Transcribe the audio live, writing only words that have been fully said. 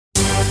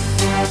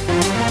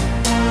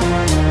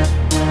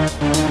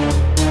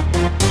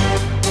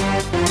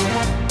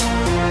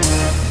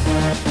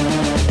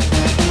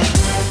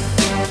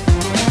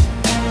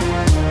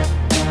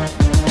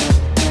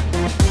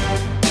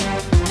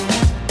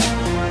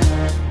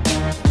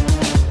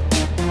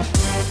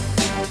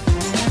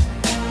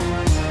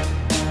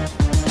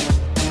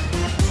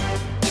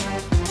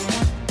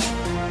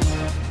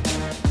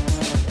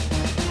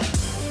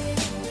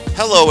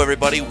Hello,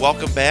 everybody.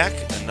 Welcome back.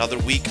 Another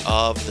week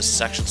of the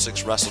Section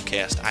 6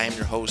 WrestleCast. I am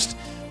your host,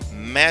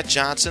 Matt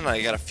Johnson.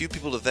 I got a few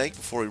people to thank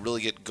before we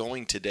really get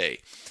going today.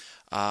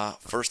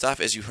 First off,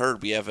 as you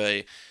heard, we have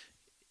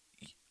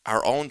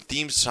our own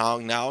theme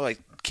song now. I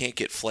can't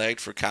get flagged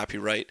for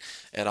copyright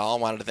at all.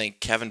 I wanted to thank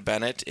Kevin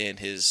Bennett and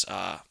his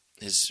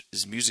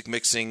music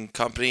mixing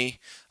company,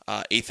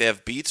 8th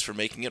Ave Beats, for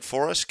making it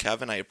for us.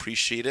 Kevin, I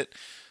appreciate it.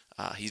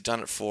 He's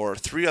done it for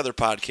 3 other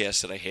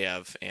podcasts that I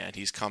have, and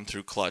he's come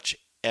through clutch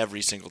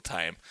every single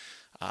time.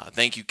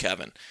 Thank you,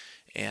 Kevin.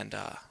 And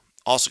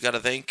also got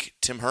to thank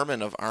Tim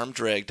Herman of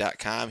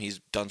armdrag.com. He's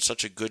done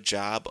such a good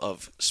job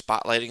of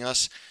spotlighting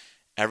us.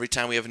 Every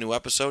time we have a new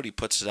episode, he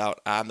puts it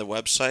out on the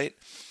website.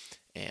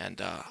 And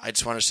I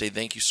just want to say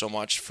thank you so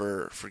much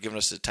for giving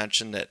us the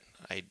attention that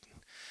I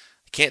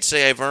can't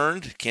say I've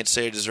earned, can't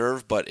say I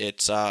deserve, but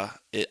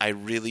I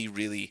really,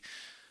 really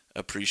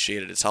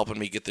appreciate it. It's helping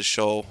me get the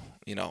show,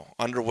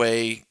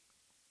 underway,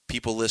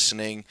 people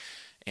listening,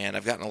 and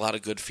I've gotten a lot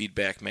of good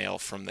feedback mail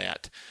from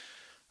that.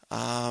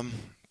 I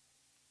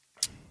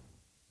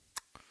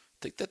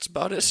think that's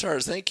about it as far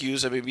as thank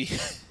yous. Maybe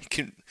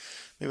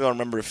I'll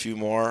remember a few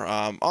more.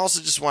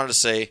 Also, just wanted to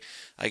say,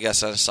 I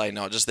guess on a side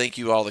note, just thank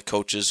you to all the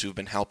coaches who've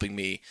been helping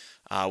me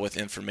with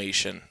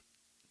information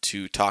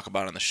to talk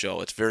about on the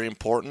show. It's very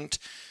important.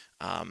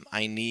 I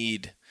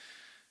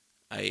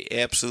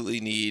absolutely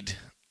need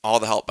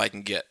all the help I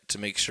can get to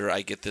make sure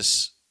I get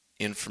this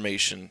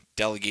information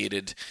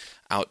delegated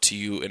out to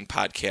you in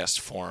podcast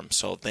form.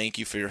 So thank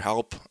you for your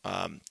help.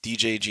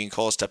 DJ Gene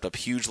Cole stepped up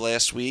huge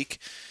last week,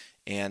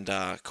 and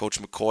Coach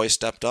McCoy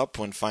stepped up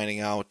when finding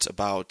out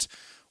about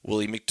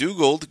Willie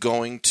McDougald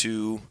going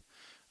to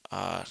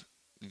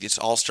this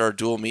All-Star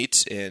Dual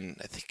Meet in,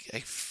 I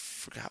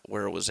forgot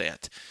where it was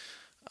at.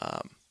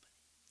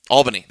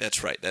 Albany,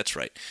 that's right.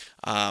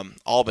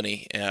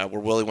 Albany, where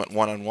Willie went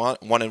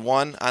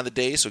 1-1 on the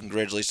day, so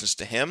congratulations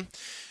to him.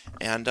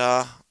 And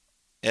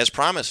as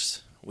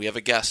promised, we have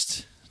a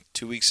guest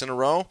 2 weeks in a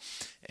row,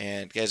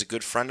 and the guy's a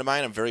good friend of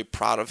mine. I'm very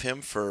proud of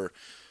him for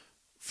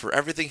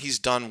everything he's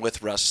done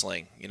with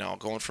wrestling.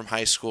 Going from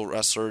high school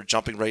wrestler,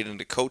 jumping right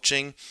into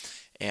coaching,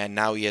 and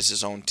now he has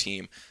his own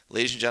team.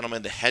 Ladies and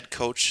gentlemen, the head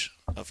coach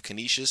of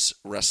Canisius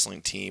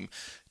Wrestling Team,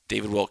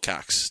 David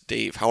Wilcox.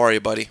 Dave, how are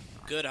you, buddy?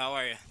 Good, how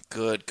are you?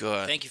 Good.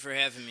 Thank you for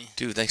having me.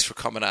 Dude, thanks for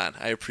coming on.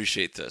 I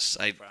appreciate this.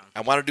 I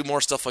want to do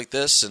more stuff like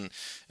this, and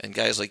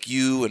guys like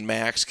you and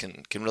Max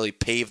can really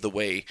pave the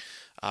way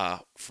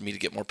for me to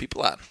get more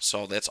people on.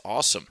 So that's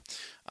awesome.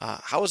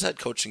 How is head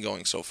coaching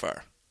going so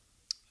far?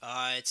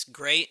 It's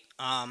great.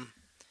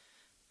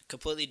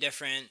 Completely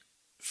different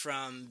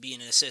from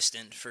being an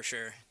assistant, for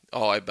sure.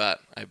 Oh, I bet.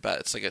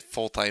 It's like a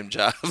full-time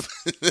job.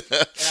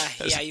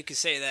 Yeah, you could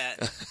say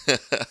that.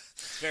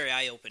 It's very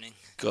eye-opening.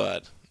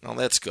 Good. Well,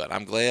 that's good.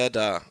 I'm glad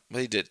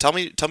you did. Tell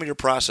me your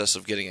process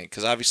of getting it,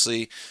 because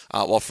obviously,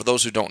 for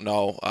those who don't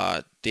know,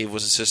 Dave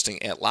was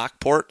assisting at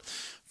Lockport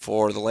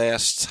for the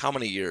last how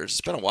many years?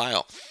 It's been a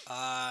while.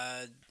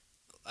 I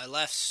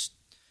left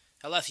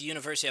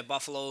University of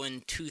Buffalo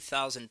in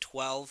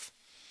 2012,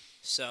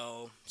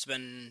 so it's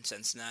been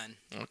since then.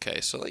 Okay,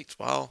 so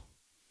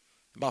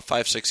about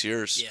 5-6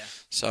 years. Yeah.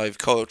 So I've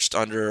coached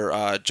under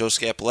Joe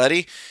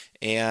Scapoletti.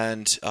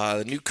 And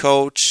the new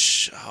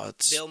coach,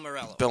 it's Bill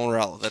Morello. Bill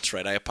Morello, that's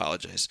right. I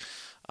apologize.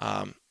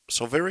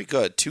 So very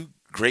good. 2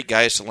 great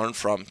guys to learn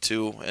from,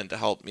 too, and to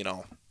help,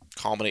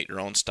 culminate your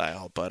own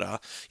style.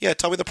 But,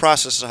 tell me the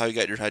process of how you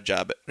got your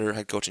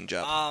head coaching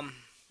job.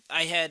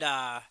 I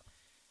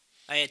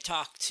had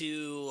talked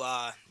to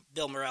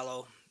Bill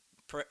Morello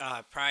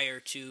prior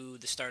to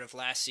the start of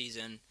last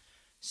season,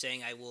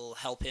 saying I will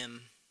help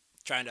him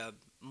trying to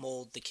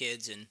mold the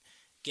kids and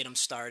get them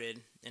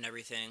started and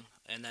everything,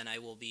 and then I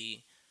will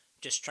be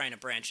just trying to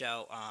branch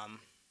out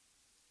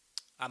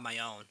on my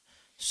own.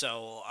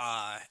 So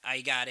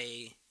I got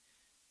a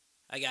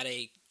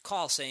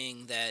call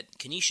saying that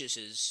Canisius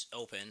is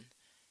open,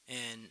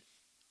 and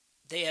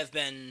they have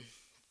been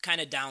kind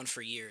of down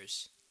for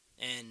years.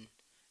 And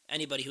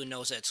anybody who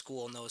knows that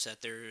school knows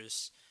that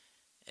there's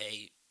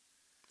a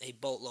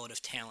boatload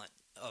of talent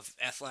of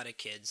athletic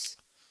kids,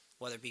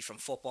 whether it be from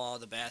football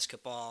to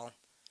basketball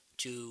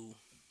to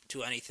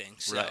anything.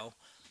 So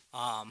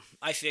right.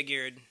 I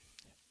figured,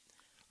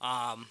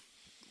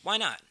 why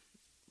not?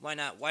 Why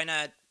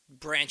not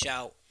branch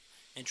out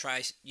and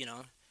try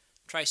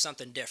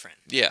something different?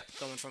 Yeah.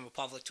 Going from a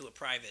public to a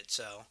private.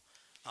 So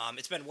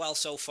it's been well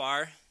so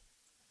far.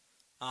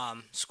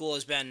 School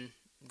has been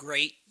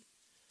great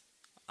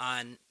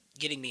on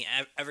getting me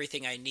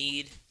everything I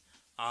need.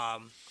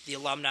 The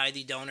alumni,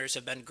 the donors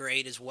have been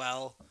great as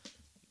well.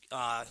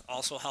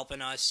 Also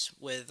helping us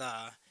with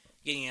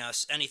getting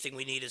us anything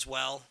we need as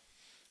well.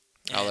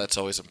 And that's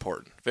always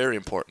important. Very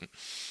important.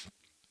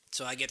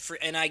 So I get free,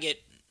 and I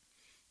get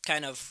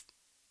kind of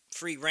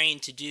free reign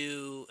to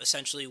do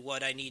essentially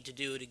what I need to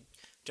do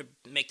to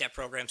make that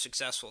program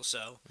successful.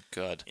 So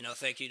good.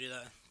 Thank you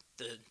to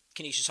the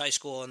Canisius High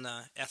School and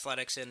the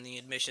athletics and the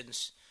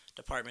admissions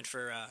department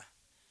for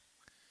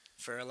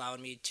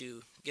allowing me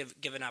to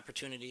give an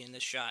opportunity in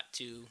this shot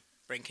to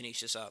bring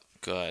Canisius up.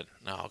 Good.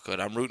 No,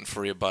 good. I'm rooting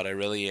for you, bud. I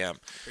really am.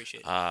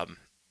 Appreciate it.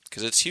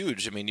 Because it's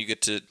huge. I mean, you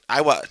get to.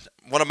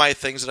 One of my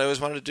things that I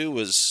always wanted to do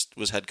was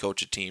head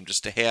coach a team,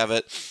 just to have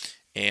it,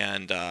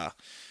 and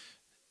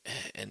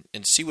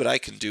see what I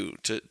can do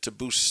to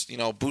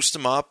boost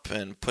them up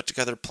and put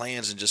together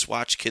plans and just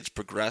watch kids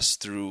progress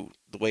through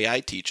the way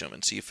I teach them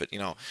and see if it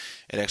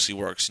actually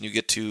works. And you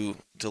get to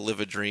live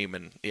a dream,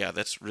 and yeah,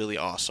 that's really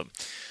awesome.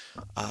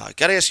 Got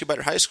to ask you about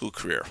your high school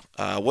career.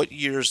 What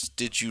years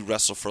did you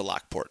wrestle for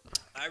Lockport?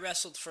 I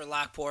wrestled for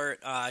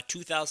Lockport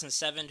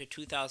 2007 to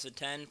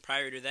 2010.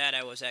 Prior to that,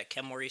 I was at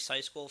Kenmore East High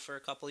School for a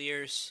couple of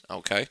years.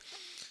 Okay.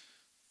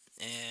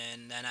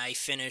 And then I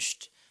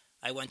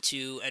went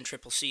to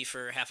NCCC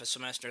for half a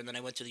semester, and then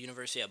I went to the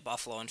University at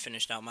Buffalo and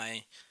finished out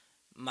my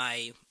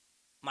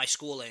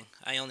schooling.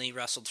 I only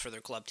wrestled for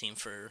their club team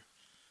for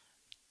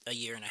a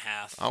year and a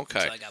half. Okay.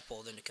 Until I got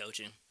pulled into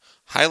coaching.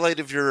 Highlight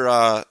of your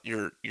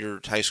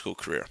high school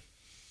career?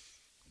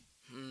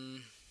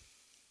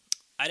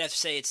 I'd have to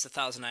say it's the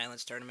Thousand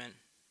Islands tournament.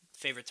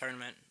 Favorite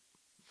tournament.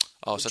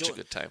 Oh, such a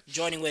good time.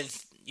 Joining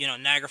with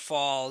Niagara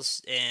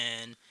Falls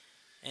and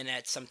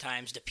at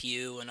sometimes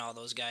Depew and all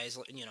those guys,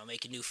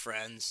 making new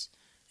friends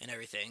and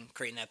everything,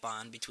 creating that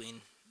bond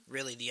between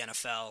really the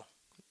NFL.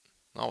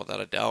 Oh,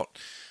 without a doubt.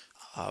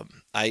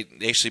 We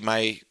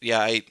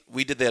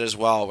did that as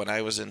well when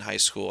I was in high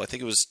school. I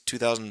think it was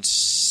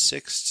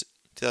 2006,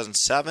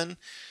 2007.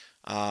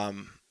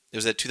 It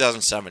was that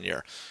 2007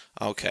 year.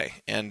 Okay,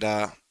 and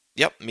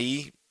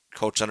me,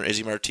 coach under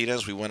Izzy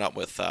Martinez, we went up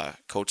with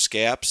Coach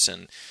Scaps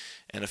and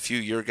a few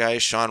your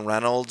guys, Sean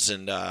Reynolds,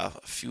 and a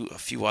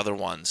few other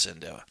ones,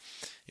 and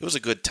it was a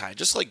good time,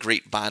 just like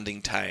great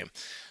bonding time,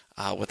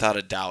 without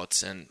a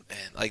doubt, and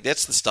like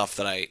that's the stuff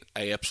that I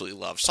absolutely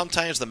love.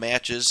 Sometimes the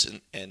matches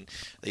and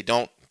you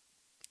don't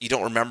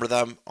remember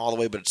them all the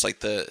way, but it's like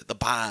the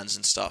bonds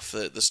and stuff,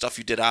 the stuff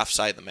you did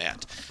offside the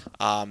mat,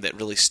 that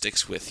really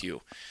sticks with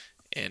you,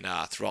 and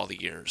through all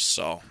the years.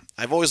 So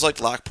I've always liked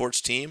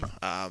Lockport's team.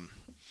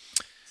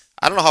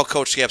 I don't know how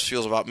Coach Scaps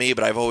feels about me,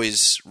 but I've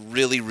always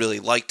really, really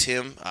liked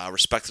him,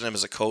 respected him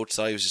as a coach.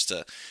 Thought he was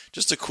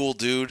just a cool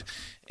dude,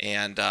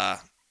 and I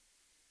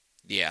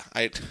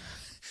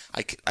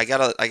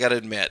gotta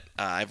admit,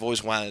 I've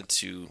always wanted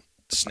to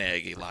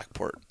snag a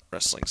Lockport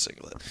wrestling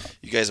singlet.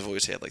 You guys have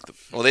always had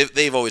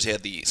they've always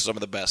had some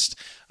of the best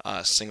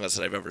singlets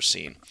that I've ever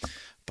seen.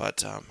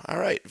 But all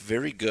right,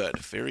 very good,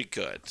 very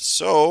good.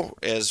 So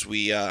as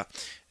we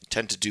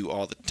tend to do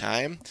all the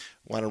time,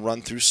 want to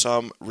run through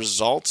some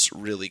results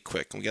really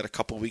quick. We got a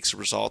couple weeks of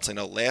results. I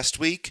know last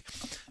week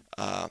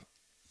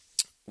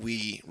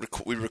we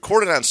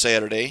recorded on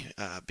Saturday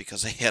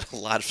because I had a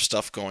lot of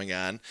stuff going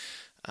on.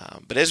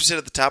 But as we said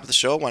at the top of the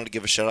show, I wanted to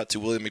give a shout out to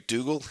William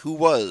McDougall, who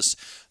was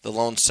the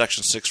lone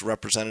Section 6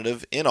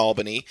 representative in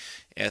Albany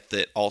at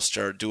the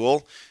All-Star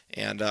Duel,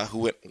 and who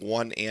went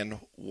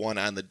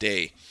 1-1 on the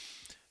day.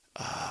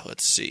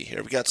 Let's see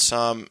here. We got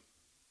some.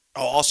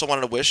 Also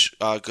wanted to wish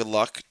good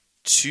luck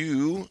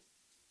to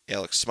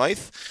Alex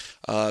Smythe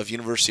of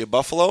University of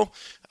Buffalo.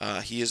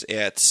 He is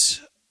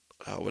at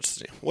what's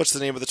the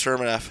name of the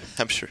tournament?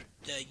 I'm sure.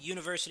 The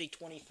University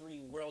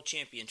 23 World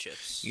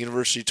Championships.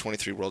 University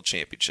 23 World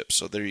Championships.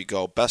 So there you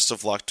go. Best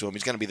of luck to him.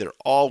 He's going to be there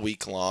all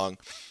week long.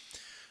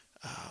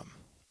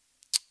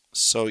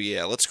 So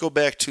yeah, let's go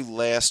back to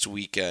last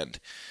weekend,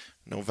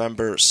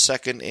 November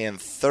 2nd and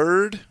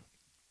 3rd.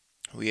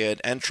 We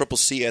had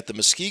NCCC at the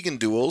Muskegon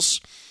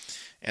Duels,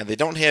 and they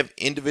don't have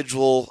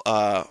individual,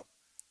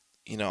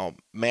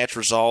 match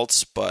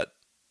results, but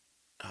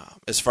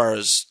as far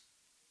as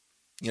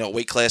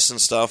weight class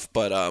and stuff,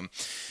 but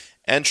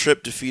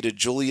N-Trip defeated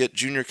Joliet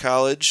Junior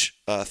College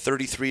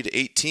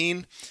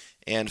 33-18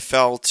 and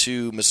fell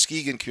to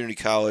Muskegon Community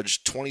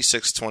College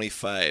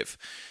 26-25.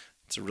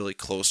 It's a really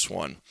close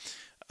one.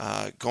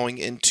 Going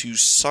into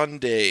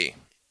Sunday,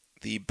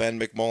 the Ben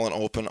McMullen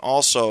Open,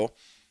 also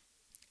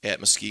at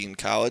Muskegon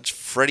College.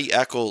 Freddie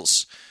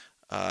Eccles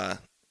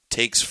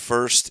takes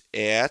first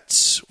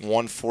at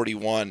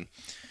 141.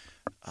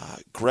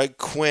 Greg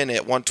Quinn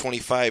at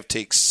 125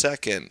 takes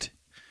second.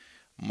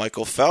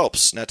 Michael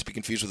Phelps, not to be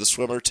confused with the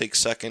swimmer, takes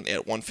second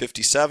at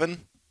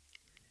 157.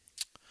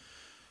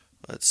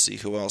 Let's see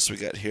who else we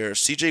got here.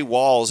 CJ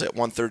Walls at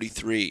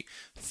 133,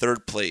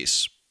 third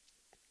place.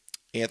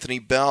 Anthony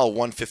Bell,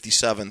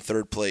 157,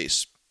 third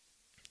place.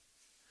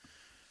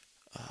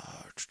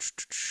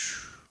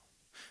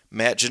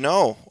 Matt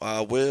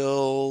Janot,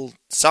 Will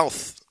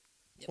South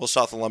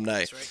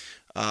alumni. That's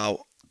right.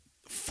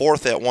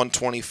 Fourth at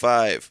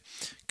 125.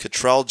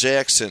 Cottrell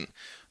Jackson,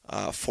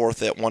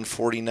 fourth at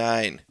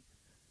 149.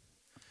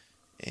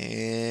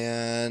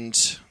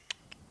 And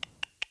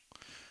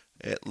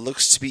it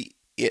looks to be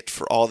it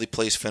for all the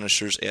place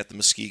finishers at the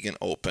Muskegon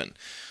Open.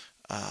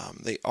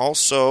 They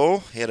also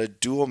had a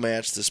dual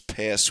match this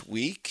past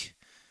week.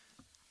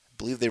 I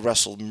believe they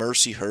wrestled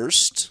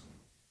Mercyhurst.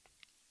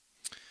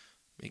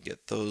 Let me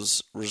get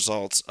those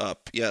results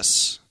up.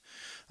 Yes.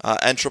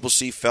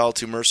 NCCC fell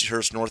to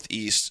Mercyhurst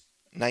Northeast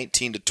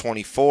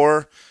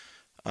 19-24.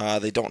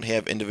 They don't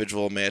have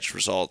individual match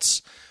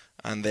results.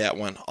 on that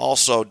one.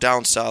 Also,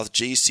 down south,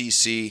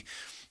 JCC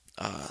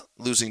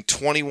losing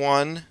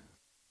 21-34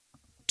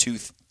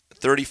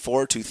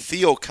 to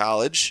Theo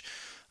College.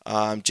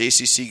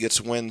 JCC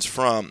gets wins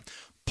from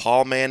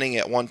Paul Manning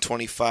at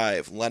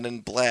 125, Lennon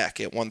Black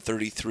at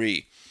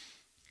 133,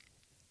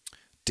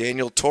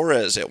 Daniel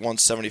Torres at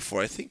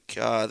 174. I think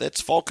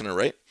that's Falconer,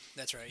 right?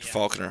 That's right, yeah.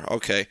 Falconer,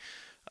 okay.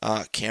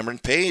 Cameron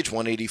Page,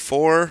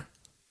 184.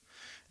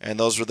 And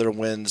those were their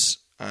wins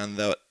on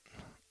that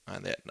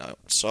note.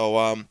 So,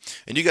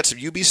 and you got some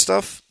UB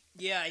stuff?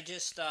 Yeah, I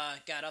just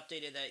got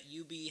updated that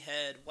UB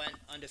had went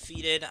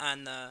undefeated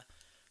on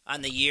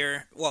the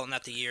year. Well,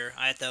 not the year.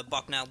 At the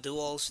Bucknell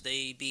Duels,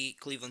 they beat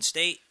Cleveland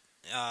State,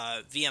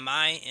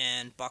 VMI,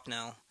 and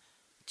Bucknell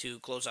to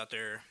close out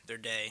their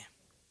day.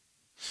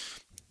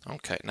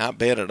 Okay, not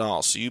bad at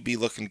all. So UB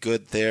looking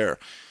good there.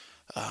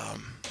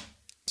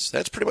 So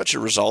that's pretty much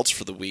your results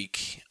for the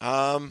week.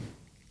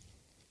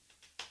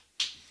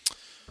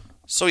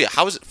 So yeah,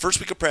 how was it? First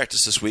week of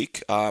practice this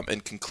week.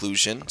 In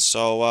conclusion,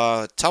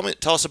 so tell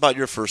us about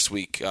your first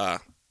week,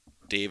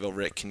 Dave,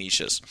 over at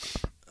Canisius.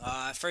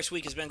 First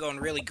week has been going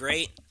really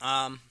great.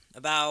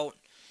 About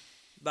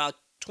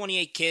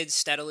 28 kids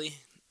steadily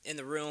in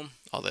the room.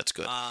 Oh, that's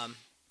good.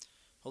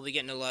 We'll be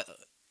getting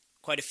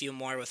quite a few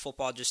more with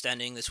football just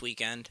ending this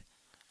weekend.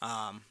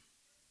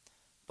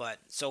 But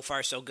so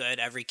far so good.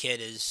 Every kid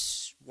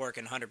is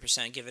working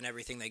 100%, giving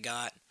everything they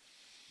got,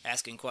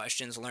 asking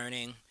questions,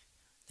 learning.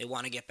 They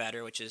want to get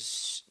better, which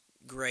is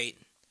great.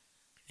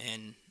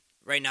 And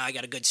right now I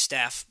got a good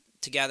staff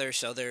together,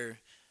 so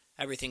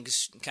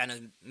everything's kind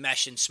of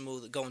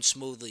meshing going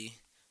smoothly.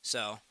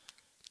 So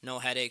no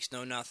headaches,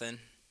 no nothing.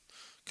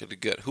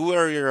 Good. Who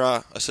are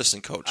your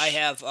assistant coach? I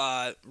have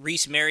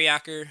Reese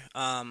Mariacker,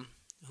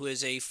 who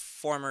is a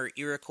former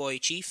Iroquois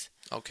chief.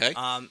 Okay.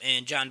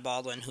 And John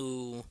Baldwin,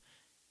 who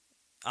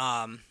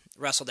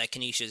wrestled at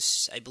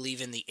Canisius, I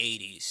believe, in the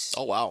 80s.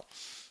 Oh, wow.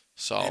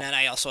 So. And then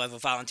I also have a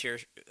volunteer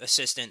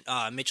assistant,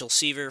 Mitchell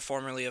Seaver,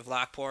 formerly of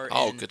Lockport.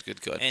 Oh, good.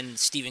 And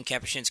Stephen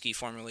Kapuscinski,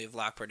 formerly of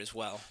Lockport as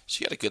well.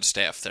 So you got a good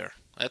staff there.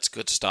 That's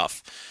good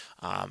stuff.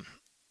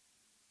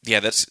 Yeah,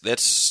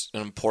 that's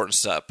an important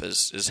step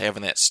is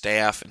having that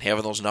staff and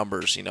having those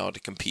numbers, to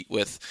compete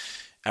with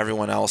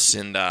everyone else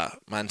in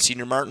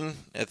Monsignor Martin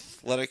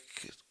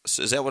Athletic.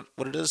 Is that what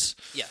it is?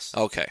 Yes.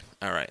 Okay.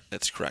 All right.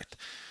 That's correct.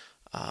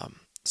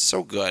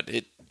 So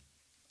good.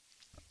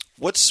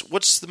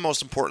 What's the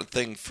most important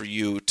thing for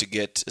you to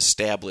get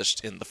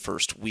established in the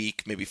first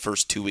week, maybe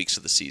first 2 weeks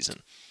of the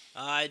season?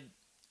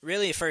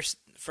 Really, first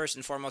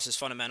and foremost is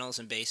fundamentals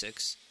and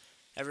basics.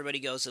 Everybody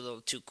goes a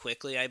little too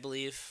quickly, I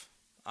believe.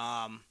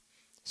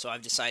 So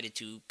I've decided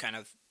to kind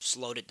of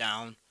slow it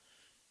down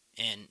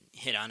and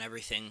hit on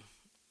everything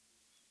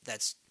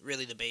that's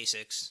really the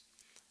basics,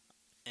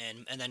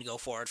 and then go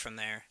forward from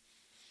there.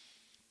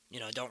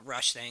 Don't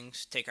rush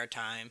things. Take our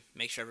time.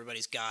 Make sure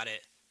everybody's got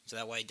it. So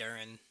that way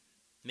during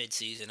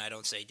mid-season I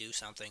don't say do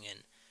something and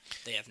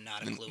they have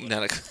not a clue what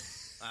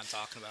I'm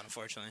talking about,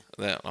 unfortunately.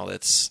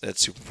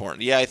 That's super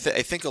important. Yeah, I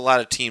think a lot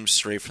of teams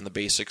stray from the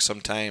basics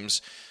sometimes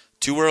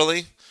too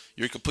early.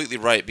 You're completely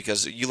right,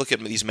 because you look at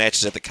these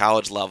matches at the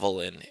college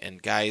level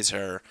and guys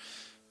are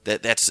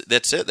that's it.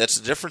 That's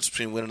the difference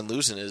between winning and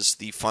losing is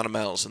the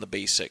fundamentals and the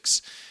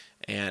basics.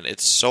 And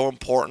it's so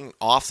important,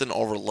 often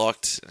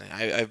overlooked.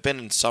 I've been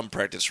in some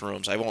practice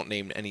rooms. I won't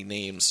name any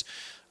names,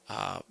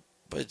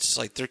 but it's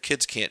like their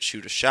kids can't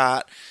shoot a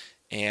shot,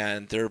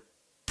 and they're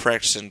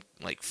practicing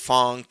like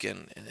funk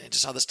and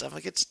just all this stuff.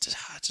 Like it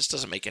just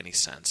doesn't make any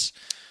sense.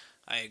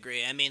 I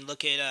agree. I mean,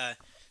 look at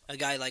a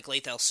guy like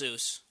Lathel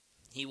Seuss.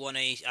 He won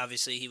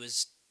obviously he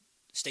was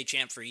state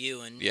champ for you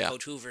and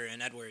Coach Hoover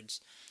and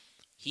Edwards.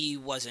 He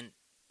wasn't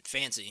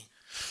fancy.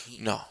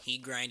 He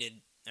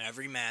grinded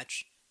every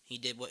match. He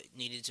did what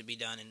needed to be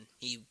done, and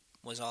he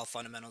was all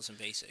fundamentals and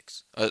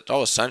basics.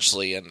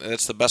 Essentially, and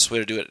that's the best way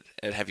to do it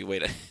at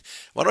heavyweight.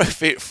 One of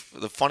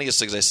the funniest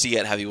things I see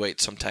at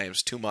heavyweight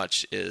sometimes too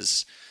much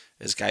is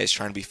guys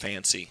trying to be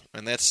fancy,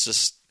 and that's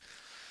just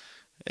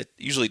it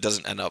usually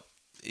doesn't end up.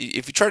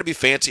 If you try to be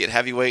fancy at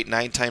heavyweight,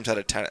 9 times out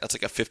of 10, that's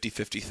like a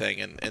 50-50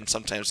 thing, and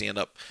sometimes they end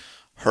up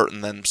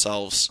hurting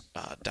themselves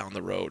down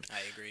the road. I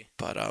agree.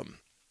 But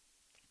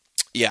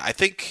yeah, I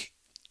think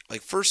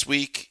like first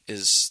week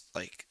is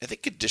like I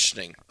think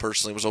conditioning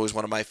personally was always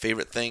one of my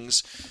favorite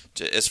things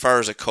as far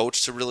as a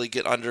coach to really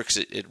get under, because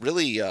it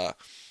really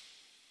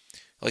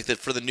like that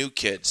for the new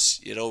kids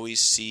you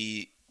always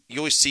see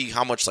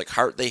how much like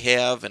heart they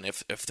have and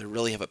if they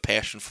really have a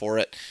passion for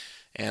it.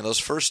 And those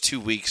first 2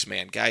 weeks,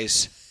 man,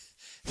 guys,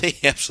 they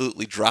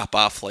absolutely drop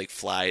off like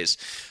flies.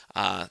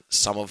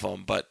 Some of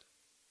them, but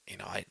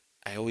I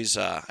always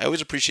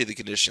appreciate the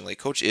conditioning. Like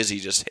Coach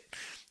Izzy just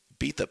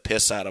beat the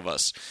piss out of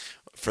us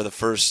for the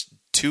first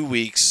 2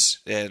 weeks,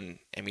 and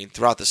I mean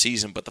throughout the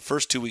season. But the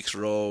first 2 weeks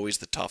were always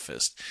the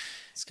toughest.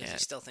 It's because he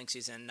still thinks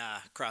he's in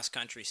cross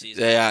country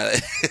season. Yeah,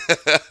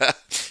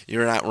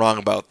 you're not wrong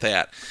about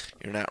that.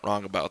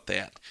 Let's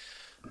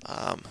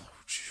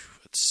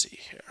see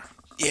here.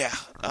 Yeah.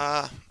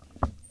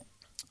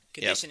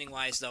 Conditioning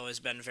wise, though, has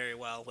been very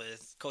well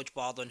with Coach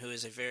Baldwin, who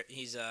is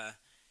he's a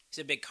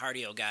big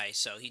cardio guy,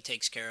 so he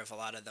takes care of a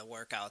lot of the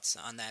workouts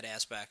on that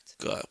aspect.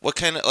 Good. What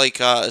kind of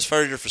as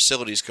far as your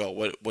facilities go,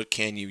 what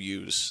can you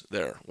use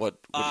there? What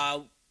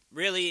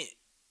Really,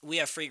 we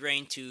have free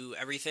reign to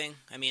everything.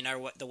 I mean,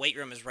 the weight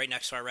room is right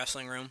next to our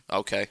wrestling room.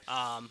 Okay.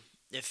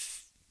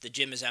 If the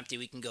gym is empty,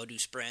 we can go do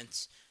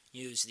sprints.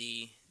 Use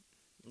the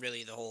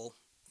whole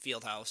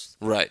field house.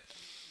 Right.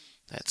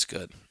 That's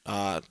good.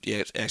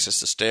 Yeah, access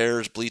to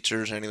stairs,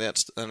 bleachers, any of that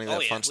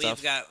fun stuff.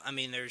 We've got. I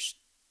mean, there's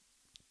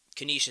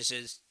Canisius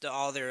is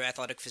all their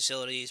athletic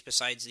facilities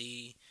besides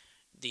the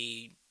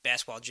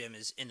basketball gym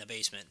is in the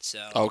basement.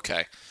 So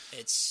okay,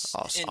 it's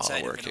all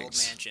inside of an old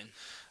mansion.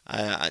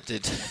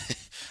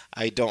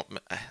 I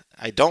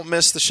don't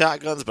miss the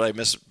shotguns, but I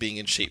miss being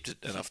in shape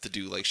enough to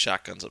do like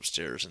shotguns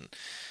upstairs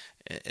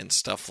and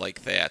stuff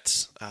like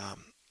that.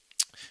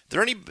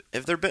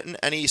 Have there been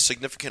any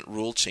significant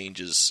rule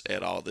changes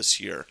at all this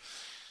year?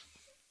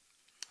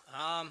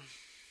 I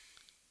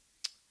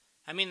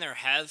mean, there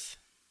have.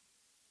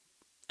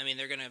 I mean,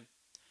 they're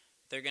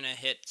gonna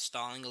hit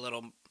stalling a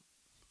little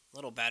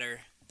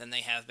better than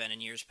they have been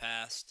in years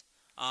past.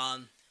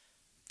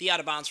 The out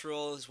of bounds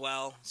rule as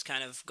well is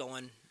kind of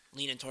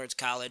leaning towards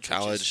college,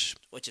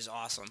 which is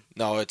awesome.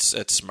 No, it's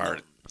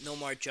smart. No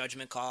more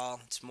judgment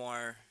call. It's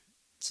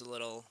a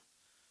little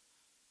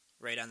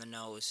right on the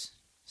nose.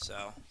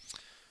 So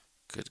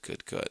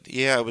good.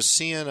 Yeah, I was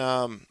seeing.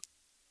 I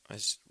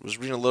was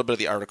reading a little bit of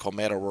the article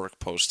Matt O'Rourke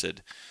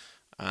posted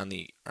on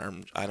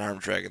Arm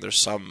Dragon. There's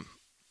some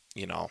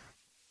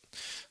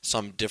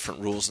different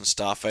rules and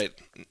stuff.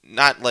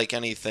 Not like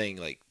anything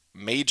like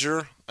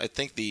major. I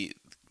think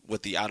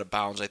with the out of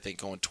bounds, I think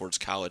going towards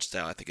college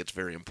style, I think it's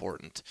very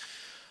important.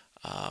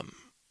 But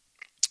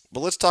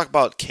let's talk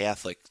about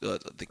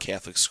the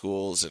Catholic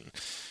schools and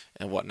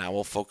whatnot.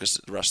 We'll focus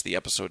the rest of the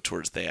episode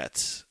towards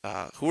that.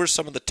 Who are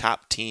some of the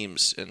top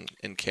teams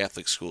in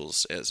Catholic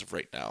schools as of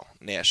right now,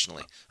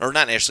 nationally? Or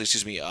not nationally,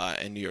 excuse me,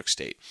 in New York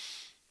State?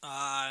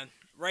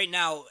 Right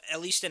now,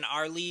 at least in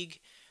our league,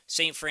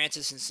 St.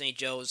 Francis and St.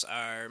 Joe's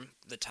are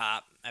the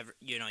top.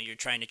 You're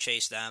trying to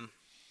chase them.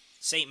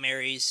 St.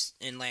 Mary's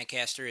in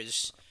Lancaster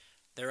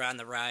they're on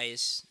the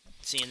rise.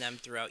 Seeing them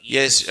throughout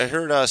years. Yes, I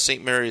heard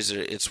St. Mary's.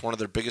 It's one of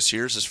their biggest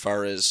years as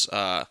far as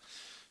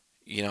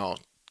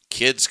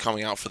kids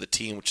coming out for the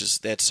team,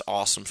 that's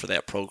awesome for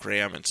that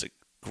program. It's a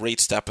great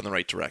step in the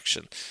right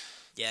direction.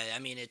 Yeah, I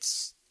mean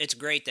it's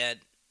great that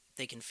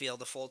they can field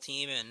the full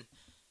team and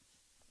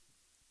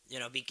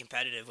be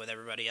competitive with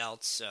everybody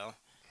else. So,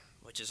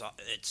 which is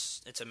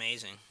it's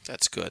amazing.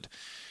 That's good.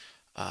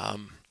 I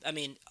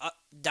mean,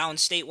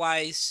 downstate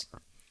wise,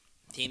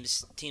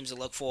 teams to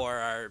look for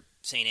are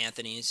St.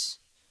 Anthony's.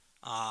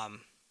 I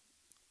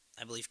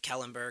believe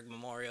Kellenberg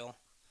Memorial,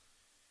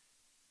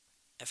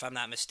 if I'm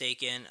not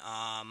mistaken.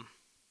 I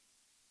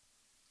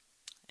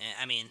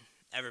mean,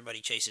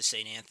 everybody chases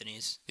St.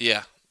 Anthony's.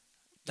 Yeah,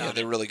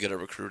 they're really good at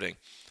recruiting.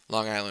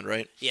 Long Island,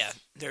 right? Yeah,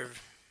 they're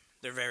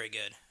very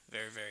good,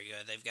 very very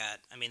good. They've got.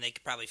 I mean, they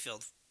could probably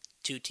field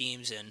 2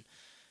 teams and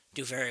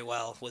do very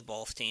well with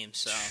both teams.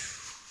 So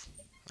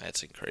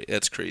that's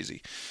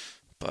crazy,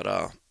 but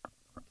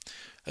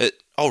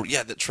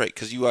yeah, that's right.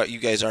 Because you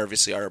guys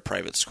obviously are a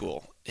private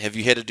school. Have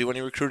you had to do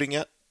any recruiting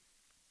yet?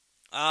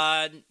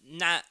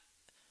 Not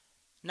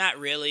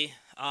really.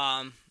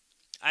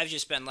 I've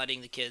just been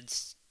letting the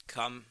kids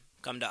come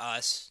to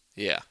us.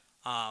 Yeah.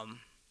 I'm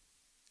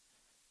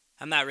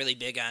not really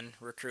big on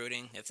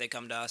recruiting. If they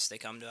come to us, they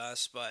come to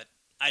us. But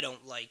I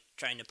don't like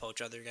trying to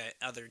poach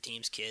other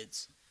teams'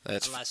 kids.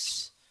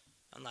 Unless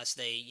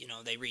they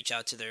they reach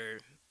out to their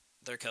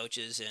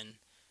coaches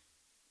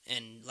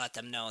and let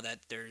them know that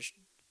there's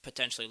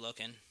potentially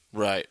looking.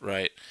 Right.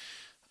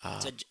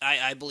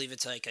 I believe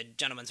it's like a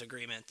gentleman's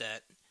agreement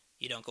that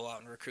you don't go out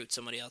and recruit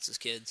somebody else's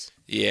kids.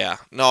 Yeah.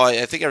 No,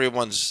 I think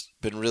everyone's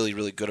been really,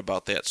 really good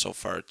about that so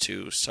far,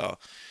 too. So,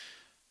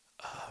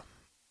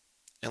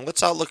 and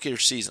let's outlook your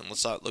season.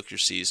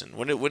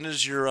 When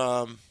is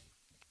your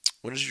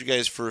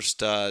guys'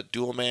 first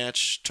dual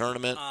match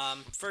tournament?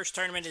 First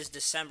tournament is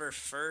December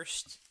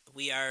 1st.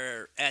 We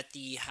are at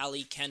the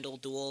Holly Kendall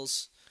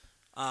Duels,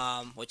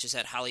 which is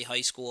at Holly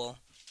High School,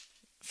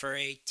 for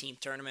a team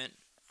tournament.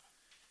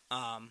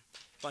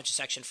 Bunch of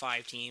Section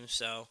 5 teams,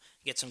 so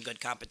get some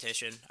good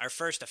competition. Our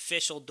first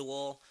official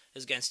duel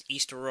is against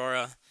East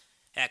Aurora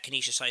at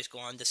Canisius High School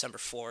on December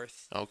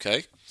 4th.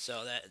 Okay.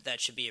 So that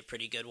should be a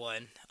pretty good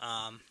one.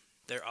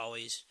 They're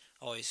always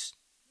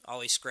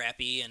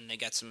scrappy, and they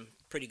got some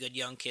pretty good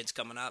young kids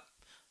coming up,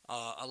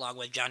 along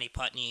with Johnny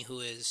Putney, who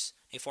is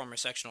a former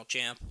sectional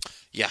champ.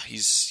 Yeah,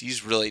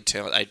 he's really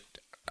talented.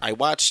 I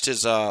watched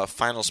his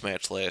finals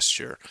match last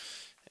year.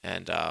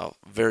 And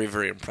very,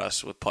 very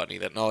impressed with Putney.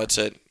 It's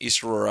at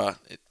East Aurora.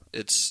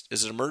 Is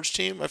it a merged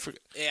team? I forget.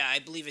 Yeah, I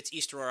believe it's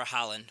East Aurora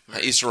Holland.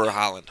 East Aurora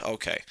Holland.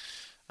 Okay.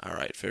 All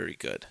right. Very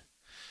good.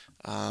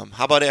 How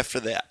about after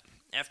that?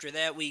 After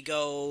that, we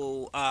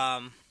go.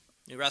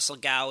 We wrestle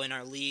Gow in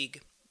our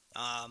league.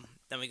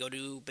 Then we go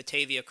to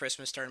Batavia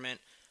Christmas tournament,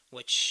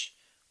 which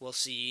we'll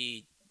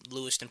see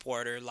Lewiston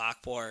Porter,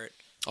 Lockport.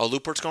 Oh,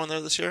 Newport's going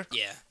there this year?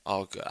 Yeah.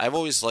 Oh, good. I've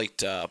always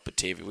liked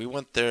Batavia. We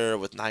went there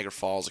with Niagara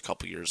Falls a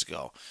couple years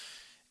ago,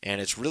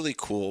 and it's really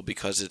cool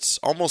because it's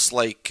almost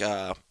like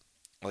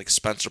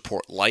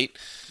Spencerport Light.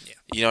 Yeah.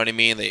 You know what I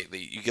mean?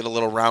 You get a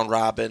little round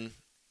robin,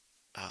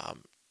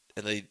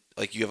 and they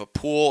you have a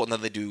pool, and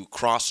then they do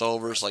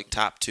crossovers like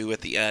top two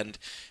at the end.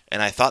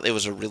 And I thought it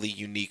was a really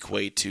unique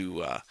way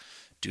to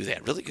do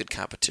that. Really good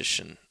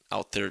competition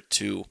out there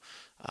too.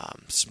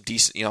 Some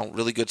decent,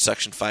 really good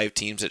Section 5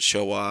 teams that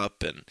show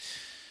up, and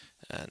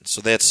so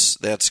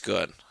that's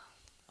good.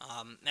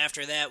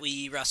 After that,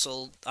 we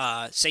wrestled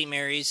St.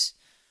 Mary's,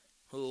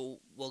 who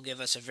will give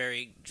us a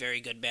very,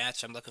 very good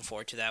match. I'm looking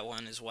forward to that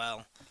one as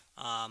well.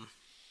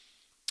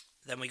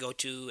 Then we go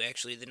to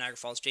actually the Niagara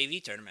Falls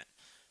JV tournament.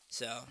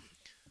 So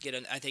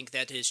I think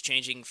that is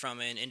changing from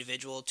an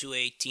individual to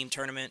a team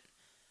tournament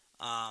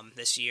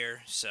this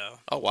year. So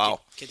oh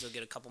wow, kids will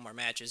get a couple more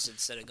matches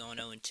instead of going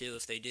 0-2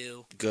 if they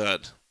do.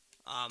 Good.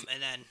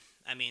 And then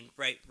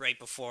right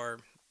before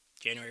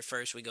January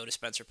 1st, we go to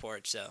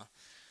Spencerport. So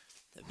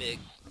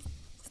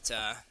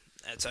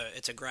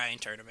it's a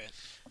grind tournament.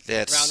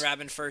 That's round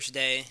robin first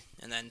day,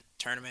 and then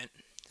tournament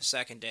the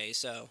second day.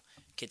 So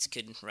kids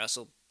can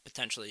wrestle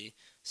potentially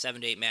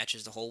 7 to 8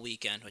 matches the whole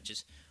weekend, which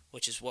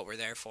is what we're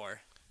there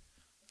for.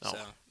 Oh, so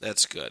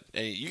that's good.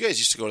 And you guys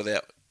used to go to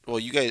that. Well,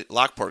 you guys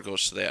Lockport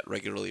goes to that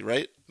regularly,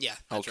 right? Yeah.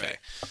 That's okay.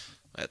 Right.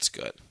 That's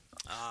good.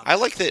 I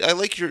like that. I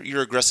like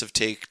your aggressive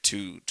take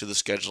to the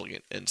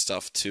scheduling and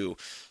stuff too,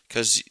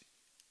 because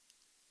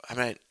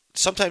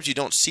sometimes you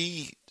don't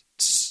see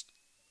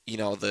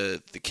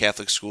the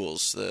Catholic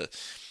schools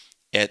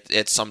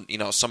at some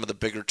some of the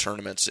bigger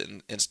tournaments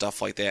and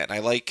stuff like that. And I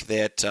like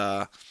that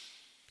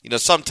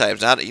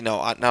sometimes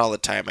not all the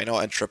time. I know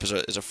N-Trip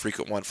is a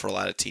frequent one for a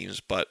lot of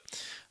teams, but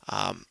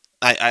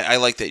I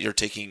like that you're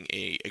taking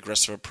a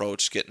aggressive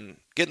approach, getting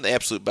the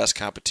absolute best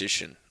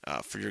competition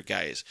for your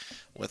guys,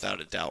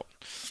 without a doubt.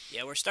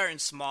 Yeah, we're starting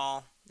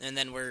small, and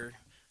then we're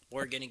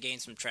going to gain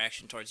some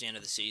traction towards the end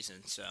of the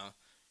season.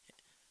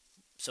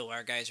 So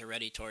our guys are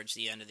ready towards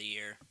the end of the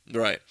year.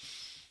 Right.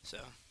 So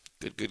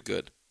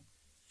good.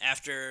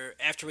 After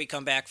we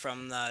come back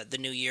from the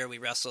new year, we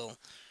wrestle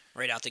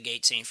right out the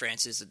gate St.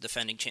 Francis, the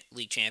defending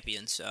league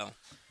champions. So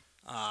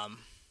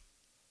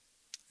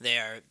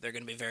they're going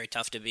to be very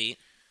tough to beat.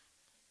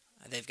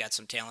 They've got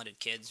some talented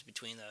kids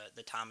between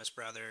the Thomas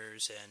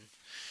brothers and.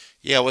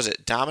 Yeah, was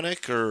it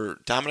Dominic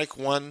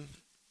won?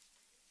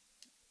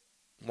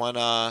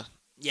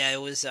 Yeah,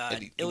 it was.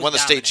 It was won the Dominic.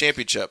 state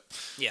championship.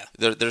 Yeah,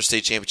 their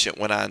state championship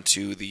went on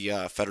to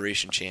the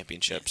Federation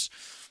championships. Yeah.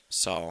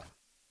 So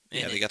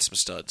yeah, they got some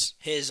studs.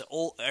 His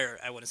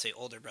I wouldn't say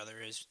older brother.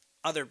 His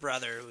other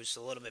brother, who's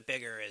a little bit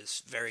bigger,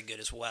 is very good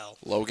as well.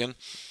 Logan.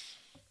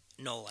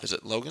 Nolan. Is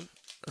it Logan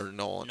or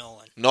Nolan?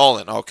 Nolan.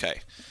 Nolan.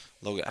 Okay.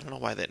 Logan. I don't know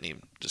why that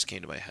name just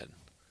came to my head.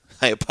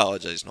 I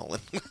apologize,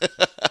 Nolan.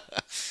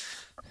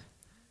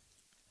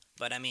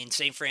 But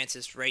St.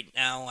 Francis right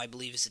now, I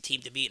believe, is the team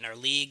to beat in our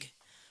league,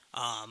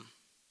 and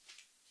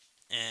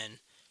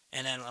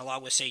then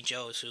along with St.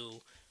 Joe's,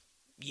 who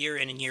year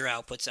in and year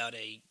out puts out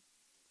a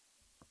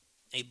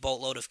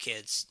boatload of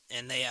kids,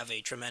 and they have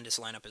a tremendous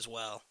lineup as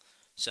well.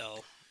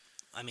 So,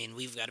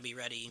 we've got to be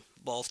ready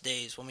both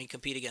days when we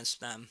compete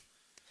against them,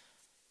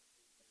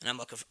 and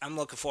I'm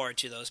looking forward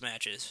to those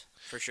matches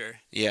for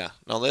sure. Yeah,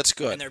 no, that's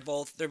good. And they're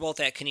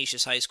both at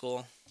Canisius High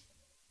School,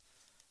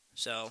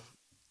 so.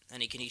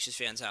 Any Canisius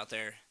fans out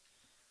there,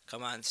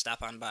 come on,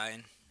 stop on by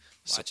and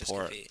watch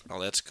support. Us compete. Oh,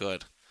 that's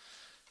good.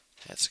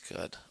 That's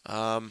good.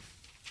 What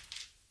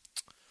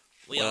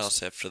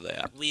else after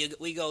that?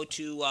 We go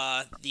to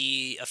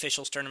the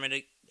officials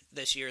tournament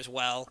this year as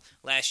well.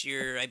 Last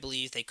year, I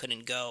believe they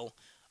couldn't go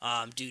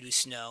due to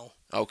snow.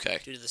 Okay.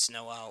 Due to the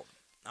snow out.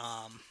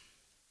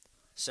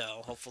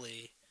 So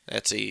hopefully.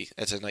 That's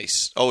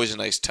always a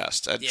nice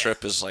test. That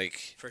trip is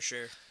like. For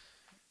sure.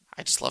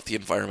 I just love the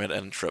environment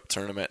and trip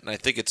tournament, and I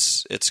think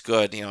it's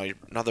good.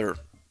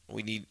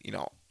 We need.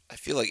 I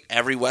feel like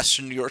every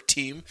Western New York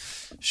team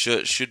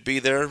should be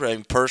there.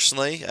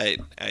 Personally, I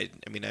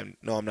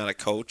know I'm not a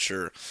coach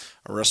or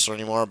a wrestler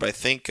anymore, but I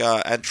think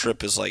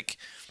N-Trip is like.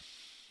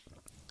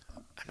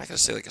 I'm not gonna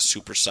say like a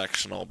super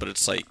sectional, but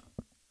it's like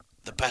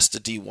the best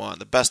of D1,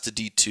 the best of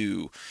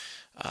D2,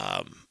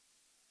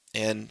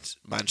 and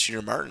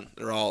Monsignor Martin.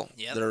 They're all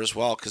there as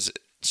well because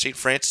St.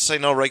 Francis I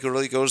know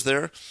regularly goes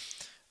there.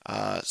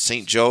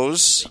 St.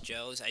 Joe's.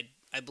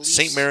 I believe.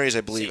 St. Mary's,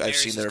 I believe. I've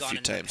seen there a few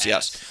times.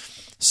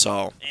 Yes.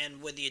 So.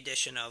 And with the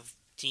addition of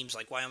teams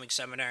like Wyoming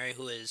Seminary,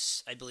 who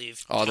is, I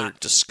believe, they're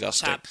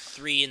disgusting. Top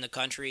 3 in the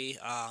country.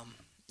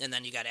 And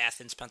then you got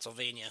Athens,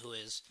 Pennsylvania, who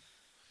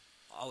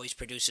always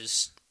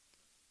produces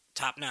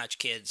top-notch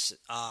kids.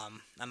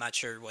 I'm not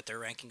sure what their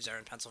rankings are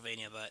in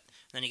Pennsylvania, but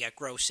then you got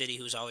Grove City,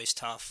 who's always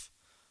tough.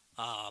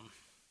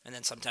 And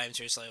then sometimes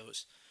there's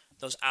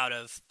those out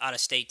of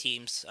state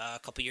teams. A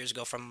couple years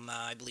ago from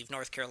I believe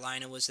North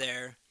Carolina was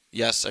there.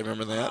 Yes, I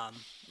remember that.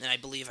 And I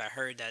believe I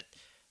heard that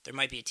there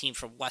might be a team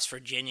from West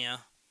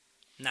Virginia.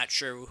 Not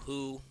sure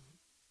who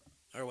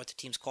or what the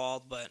team's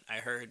called, but I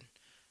heard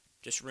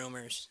just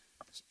rumors.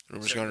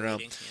 Rumors going around.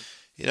 Circulating,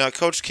 yeah. You know,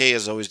 Coach K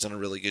has always done a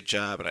really good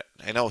job, and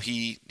I know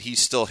he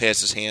still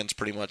has his hands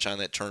pretty much on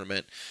that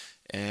tournament.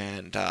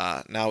 And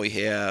now we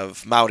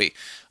have Mowdy,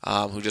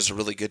 who does a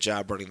really good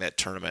job running that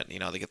tournament. You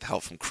know, they get the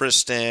help from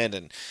Kristen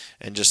and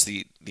just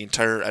the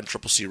entire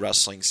NCCC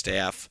wrestling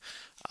staff.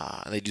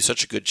 And they do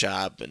such a good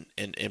job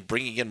in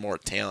bringing in more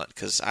talent.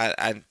 Because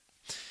I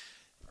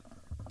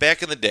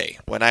back in the day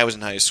when I was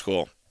in high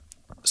school,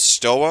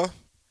 Stoa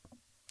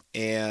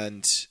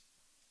and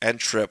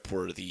N-Trip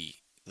were the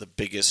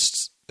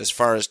biggest as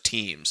far as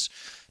teams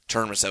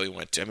tournaments that we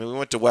went to. I mean, we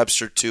went to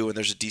Webster too, and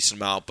there's a decent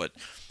amount, but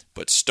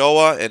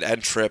Stoa and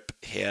N-Trip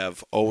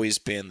have always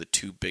been the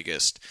two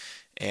biggest.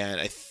 And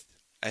I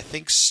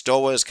think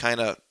Stoa has kind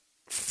of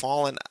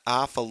fallen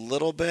off a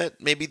little bit.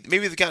 Maybe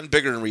they've gotten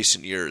bigger in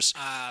recent years.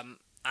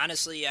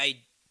 Honestly, I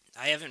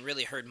haven't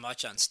really heard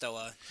much on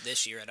Stoa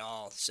this year at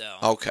all. So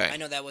Okay. I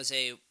know that was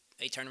a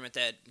tournament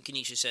that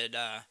Canisius had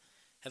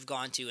have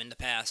gone to in the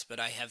past, but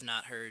I have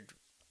not heard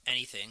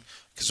anything.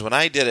 Because when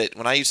I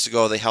used to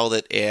go, they held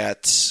it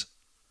at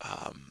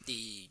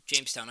The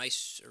Jamestown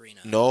Ice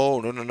Arena.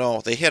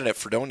 No. They had it at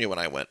Fredonia when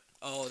I went.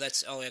 Okay.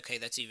 That's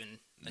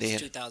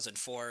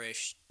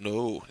 2004-ish.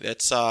 No,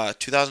 that's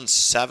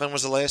 2007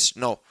 was the last.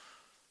 No,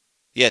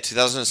 yeah,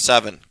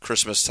 2007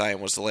 Christmas time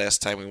was the last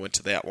time we went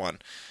to that one,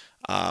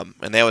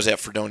 and that was at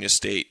Fredonia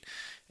State.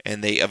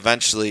 And they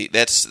eventually,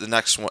 that's the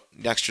next one.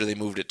 Next year they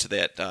moved it to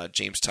that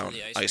Jamestown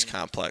Ice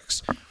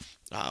Complex.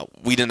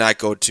 We did not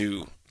go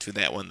to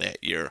that one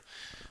that year.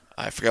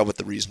 I forgot what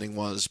the reasoning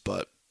was,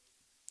 but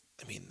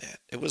I mean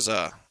that was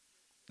a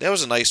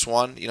nice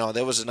one. You know,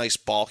 that was a nice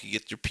bulk. You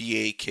get your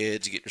PA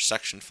kids, you get your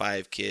Section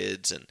 5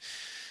 kids, and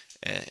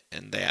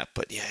that.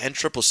 But yeah,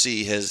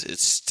 NCCC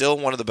it's still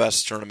one of the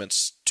best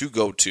tournaments to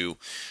go to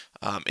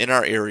in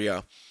our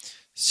area.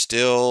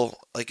 Still,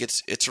 like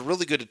it's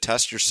really good to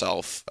test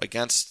yourself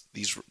against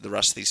the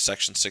rest of these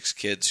Section 6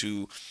 kids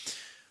who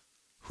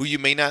you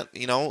may not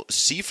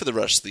see for the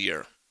rest of the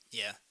year.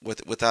 Yeah,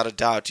 without a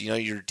doubt,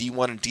 your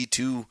D1 and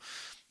D2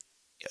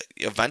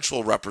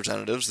 eventual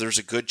representatives. There's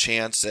a good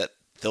chance that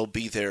they'll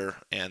be there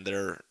and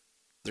they're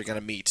going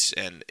to meet,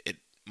 and it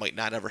might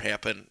not ever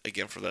happen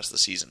again for the rest of the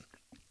season.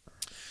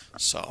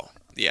 So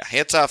yeah,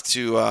 hats off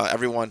to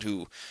everyone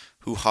who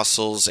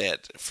hustles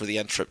for the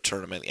N-Trip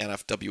tournament, the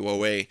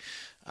NFWOA,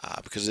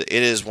 because it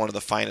is one of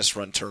the finest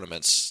run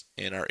tournaments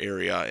in our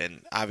area,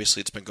 and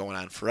obviously it's been going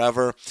on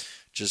forever.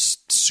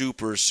 Just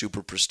super,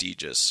 super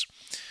prestigious.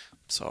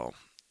 So,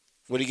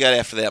 what do you got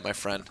after that, my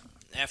friend?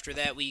 After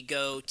that, we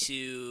go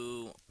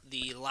to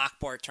the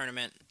Lockport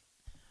tournament.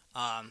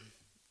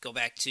 Go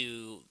back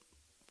to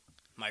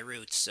my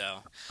roots.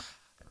 So,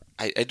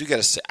 I do got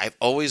to say, I've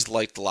always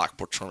liked the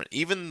Lockport tournament,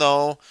 even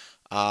though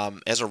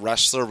as a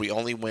wrestler, our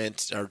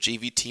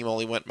JV team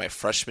only went my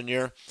freshman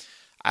year.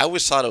 I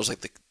always thought it was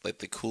like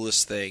the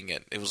coolest thing,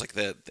 and it was like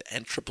the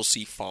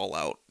NCCC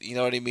fallout. You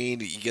know what I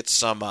mean? You get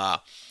some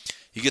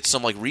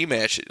like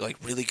rematch, like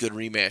really good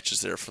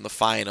rematches there from the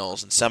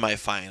finals and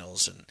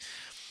semifinals,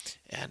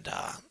 and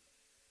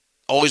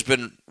always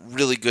been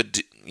really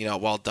good.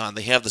 Well done.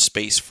 They have the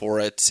space for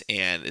it,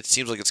 and it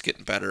seems like it's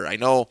getting better. I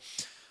know a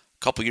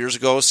couple years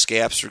ago,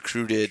 Scaps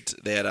recruited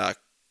that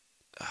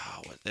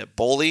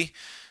Boley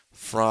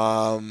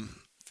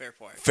from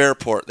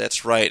Fairport.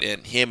 That's right,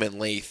 and him and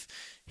Lath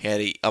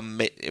had I'm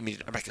not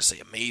gonna say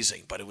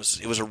amazing, but it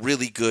was a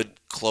really good,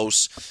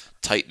 close,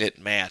 tight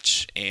knit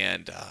match,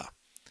 and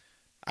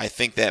I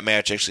think that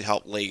match actually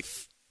helped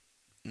Lath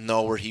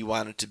know where he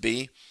wanted to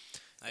be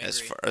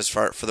as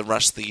far for the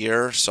rest of the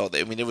year. So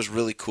it was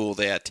really cool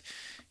that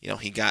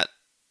he got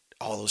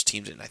all those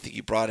teams in. I think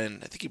he brought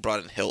in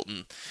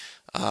Hilton.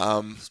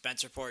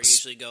 Spencerport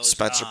usually goes.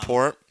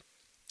 Spencerport.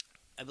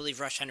 I believe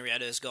Rush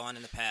Henrietta has gone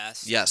in the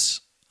past.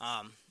 Yes.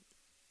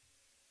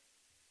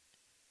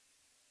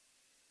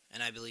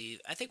 And I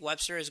think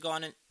Webster has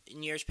gone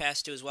in years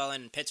past too as well,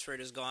 and Pittsford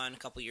has gone a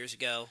couple years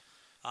ago.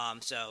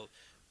 So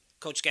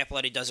Coach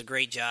Scapoletti does a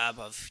great job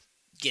of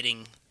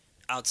getting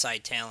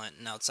outside talent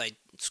and outside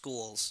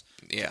schools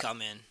to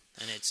come in,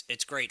 and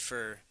it's great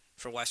for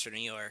Western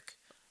New York.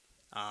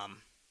 I'd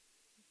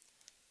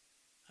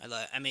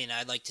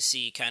like to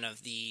see kind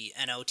of the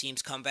NO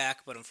teams come back,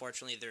 but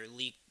unfortunately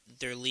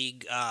their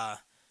league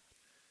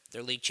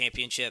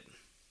championship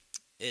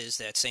is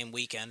that same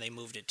weekend. They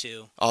moved it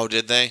to. Oh,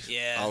 did they?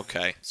 Yeah.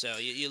 Okay. So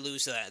you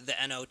lose the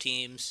NO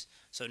teams.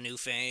 So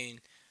Newfane,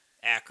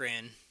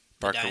 Akron,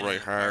 Parker Roy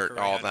Hart,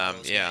 all of them.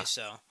 Yeah. Guys.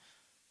 So,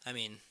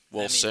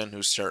 Wilson,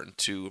 who's starting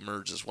to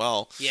emerge as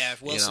well. Yeah,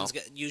 Wilson's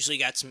usually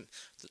got some.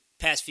 The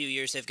past few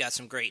years, they've got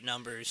some great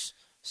numbers,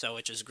 so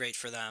which is great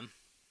for them.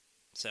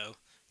 So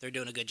they're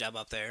doing a good job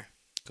up there.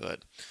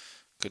 Good.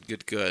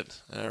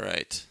 All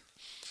right.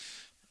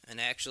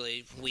 And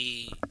actually,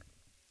 we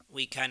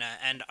kind of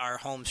end our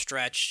home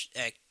stretch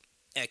at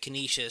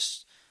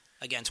Canisius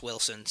against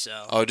Wilson.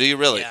 So. Oh, do you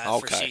really? Yeah,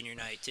 okay. For senior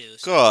night too.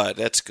 So. Good.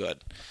 That's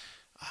good.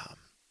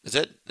 Is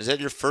that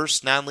your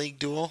first non-league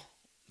duel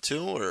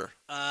too, or?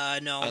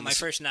 No, my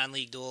first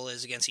non-league duel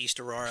is against East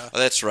Aurora. Oh,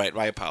 that's right.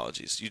 My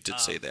apologies. You did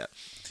say that.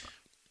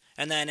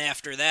 And then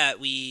after that,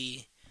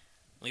 we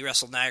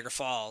wrestled Niagara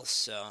Falls.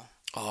 So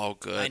Oh,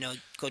 good. I know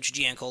Coach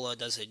Giancola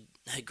does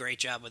a great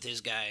job with his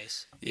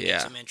guys. He Yeah.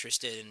 gets them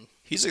interested in.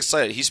 He's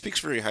excited. He speaks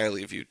very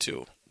highly of you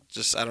too.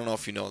 Just I don't know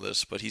if you know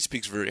this, but he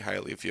speaks very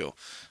highly of you.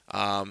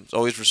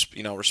 Always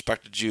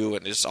respected you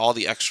and just all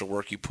the extra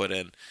work you put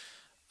in.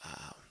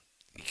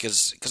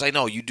 Because I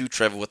know you do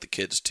travel with the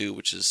kids too,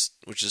 which is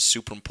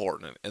super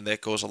important, and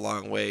that goes a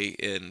long way.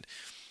 And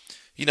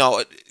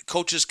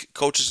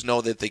coaches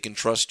know that they can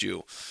trust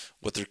you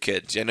with their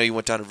kids. I know you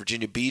went down to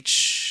Virginia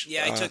Beach.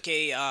 Yeah, I took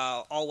a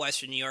all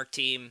Western New York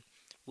team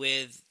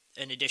with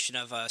an addition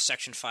of a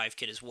Section 5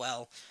 kid as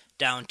well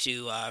down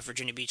to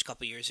Virginia Beach a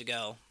couple years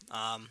ago.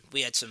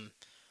 We had some.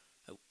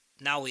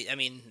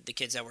 The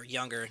kids that were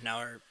younger now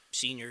are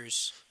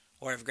seniors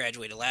or have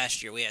graduated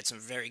last year. We had some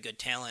very good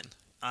talent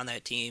on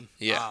that team.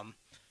 Yeah.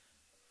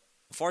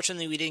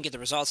 Unfortunately, we didn't get the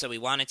results that we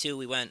wanted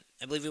to.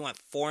 I believe we went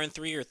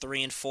 4-3 or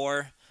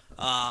 3-4.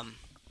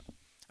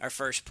 Our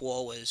first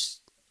pool was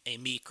a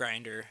meat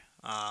grinder.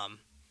 I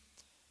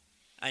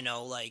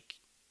know, like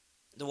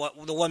the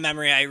one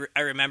memory I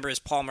remember is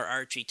Palmer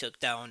Archie took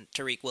down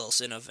Tariq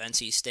Wilson of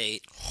NC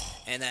State,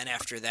 and then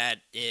after that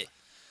it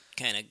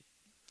kind of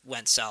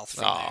went south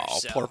from there. Oh,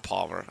 So. poor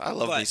Palmer. I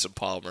love me some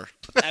Palmer.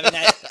 I mean,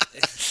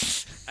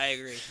 I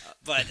agree,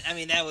 but I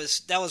mean that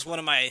was one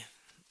of my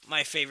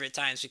favorite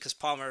times because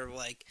Palmer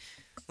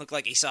looked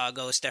like he saw a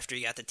ghost after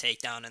he got the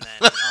takedown, and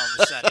then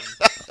all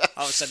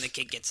of a sudden the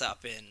kid gets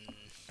up and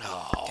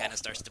kind of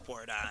starts to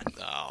pour it on.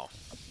 Oh,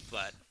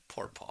 But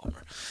poor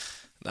Palmer.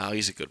 No,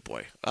 he's a good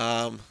boy.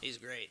 he's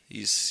great.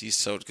 He's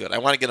so good. I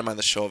want to get him on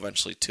the show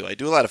eventually too. I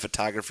do a lot of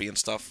photography and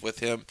stuff with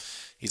him.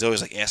 He's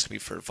always asking me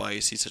for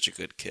advice. He's such a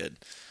good kid.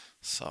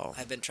 So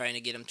I've been trying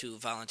to get him to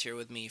volunteer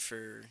with me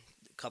for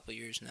a couple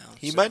years now.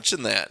 He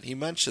mentioned that.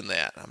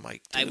 I'm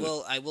like, dude.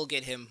 I will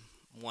get him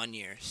 1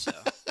 year. So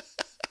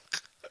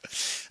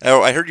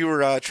I heard you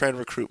were trying to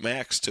recruit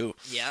Max too.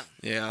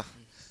 yeah.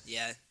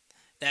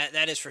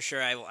 That is for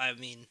sure. I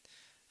mean,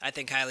 I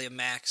think highly of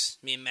Max.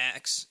 Me and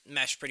Max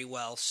mesh pretty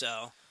well.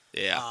 So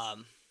yeah. I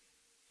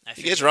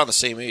You guys are around the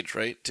same age,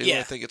 right? Too. Yeah.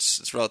 I think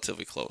it's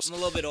relatively close. I'm a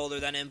little bit older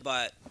than him,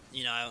 but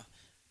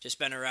just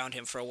been around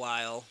him for a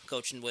while,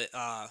 coaching with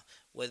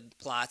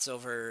Plotz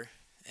over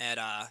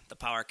at the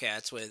Power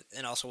Cats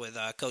and also with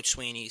Coach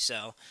Sweeney.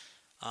 So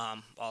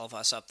all of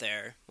us up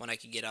there when I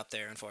could get up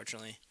there,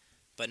 unfortunately.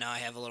 But now I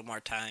have a little more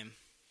time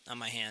on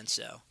my hands,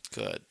 so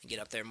Good. get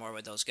up there more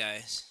with those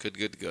guys. Good.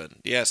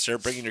 Yeah,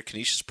 start bringing your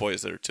Canisius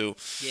boys there too.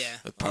 Yeah,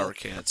 With Power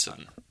Cats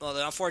and. Well,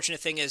 the unfortunate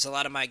thing is a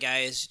lot of my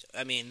guys.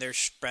 I mean, they're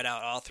spread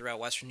out all throughout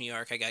Western New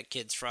York. I got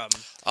kids from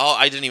Oh,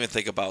 I didn't even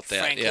think about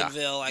that.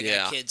 Franklinville. I Yeah.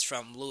 got kids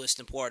from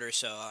Lewiston Porter.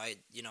 So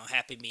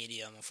happy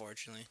medium,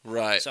 unfortunately.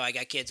 Right. So I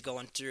got kids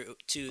going through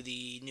to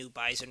the new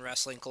Bison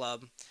Wrestling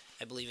Club.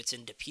 I believe it's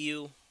in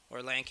Depew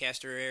or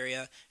Lancaster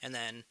area, and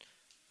then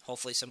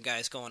hopefully some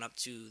guys going up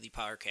to the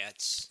Power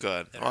Cats.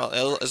 Good. that are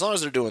Well, as long as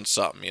they're doing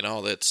something,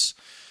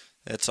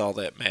 that's all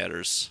that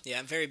matters. Yeah,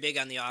 I'm very big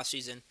on the off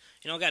season.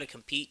 You don't got to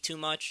compete too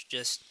much.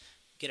 Just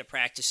get a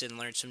practice in,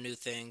 learn some new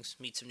things,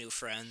 meet some new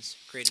friends,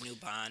 create a new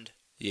bond.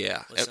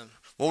 Yeah. With some,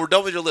 When we're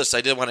done with your list,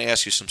 I did want to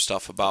ask you some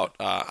stuff about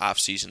off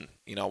season.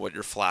 What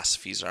your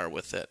philosophies are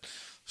with it.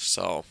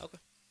 So. okay.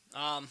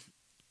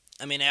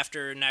 I mean,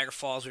 after Niagara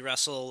Falls, we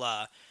wrestle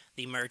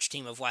the merged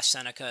team of West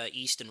Seneca,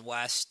 East and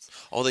West.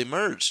 Oh, they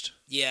merged.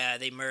 Yeah,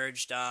 they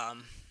merged. I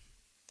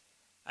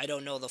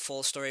don't know the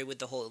full story with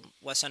the whole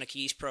West Seneca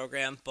East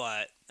program,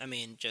 but I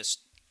mean,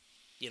 just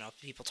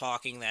people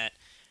talking that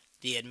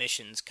the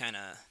admissions kind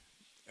of,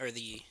 or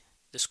the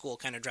school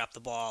kind of dropped the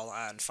ball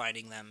on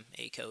finding them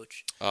a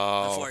coach.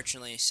 Oh.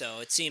 Unfortunately, so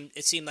it seemed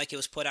like it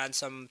was put on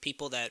some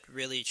people that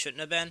really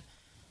shouldn't have been.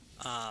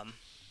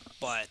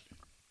 But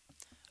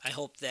I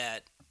hope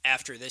that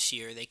after this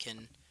year they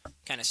can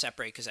kind of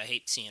separate, because I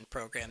hate seeing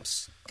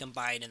programs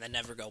combine and then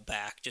never go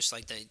back, just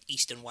like the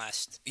East and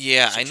West.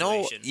 Yeah, situation. I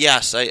know.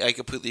 Yes, I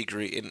completely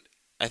agree. And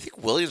I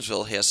think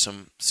Williamsville has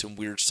some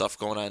weird stuff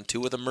going on too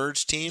with a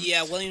merged team.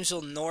 Yeah,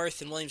 Williamsville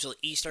North and Williamsville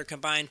East are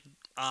combined.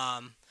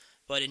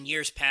 But in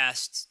years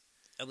past,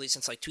 at least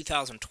since like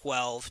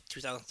 2012,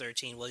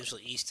 2013,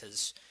 Williamsville East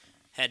has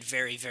had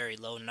very, very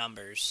low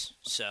numbers.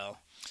 So,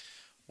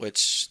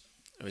 which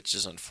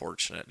is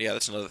unfortunate. Yeah,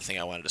 that's another thing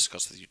I want to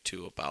discuss with you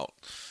too about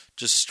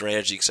just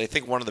strategy, because I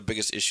think one of the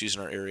biggest issues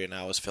in our area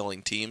now is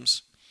filling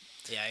teams.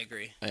 yeah, I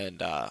agree.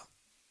 And I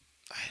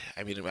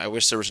mean, I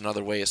wish there was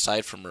another way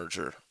aside from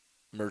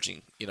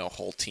merging,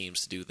 whole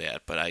teams to do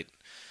that. But I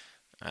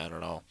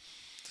don't know.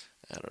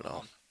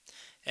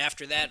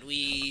 After that,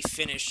 we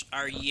finished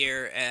our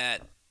year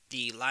at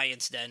the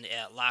Lions Den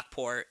at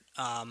Lockport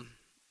on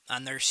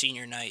their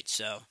senior night.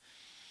 So,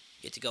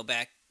 get to go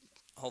back,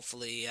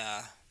 hopefully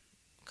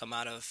come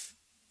out of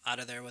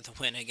there with a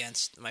win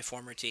against my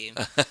former team.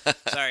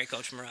 Sorry,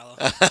 Coach Morello.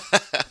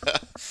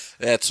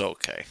 That's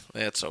okay.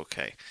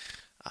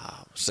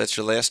 So that's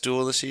your last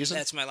duel of the season?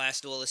 That's my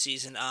last duel of the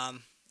season.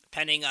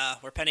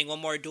 We're pending one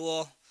more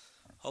duel.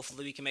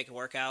 Hopefully we can make it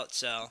work out.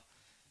 So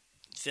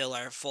fill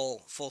our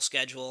full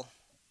schedule.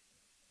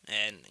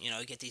 and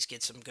get these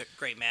kids some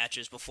great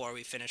matches before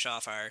we finish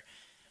off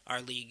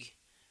our league,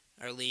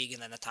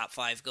 and then the top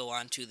 5 go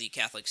on to the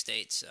Catholic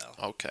State. So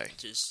Okay.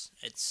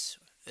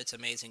 It's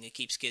amazing. It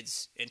keeps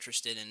kids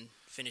interested in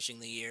finishing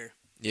the year.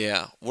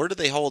 Yeah. Where do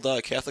they hold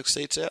Catholic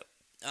States at?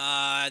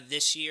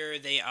 This year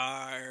they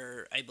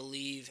are, I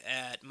believe,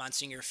 at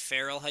Monsignor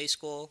Farrell High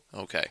School.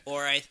 Okay.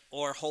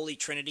 Or Holy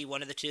Trinity,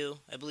 one of the two.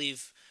 I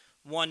believe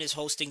one is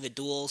hosting the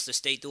duels, the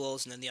state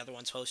duels, and then the other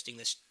one's hosting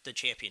the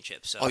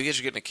championship. So. Oh, you guys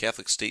are getting a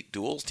Catholic State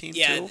duels team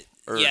yeah, too?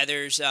 Yeah,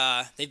 there's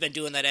they've been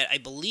doing that I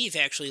believe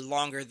actually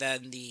longer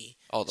than the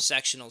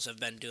sectionals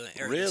have been doing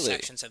it. Or really? The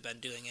sections have been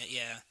doing it,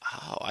 yeah.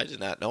 Oh, I did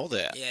not know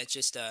that. Yeah, it's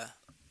just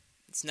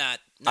it's not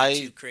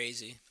too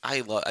crazy.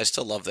 I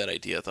still love that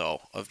idea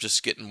though of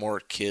just getting more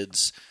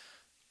kids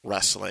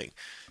wrestling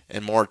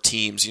and more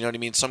teams. You know what I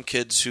mean? Some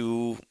kids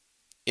who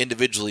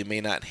individually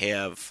may not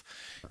have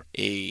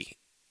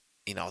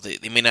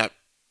they may not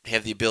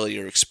have the ability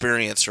or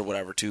experience or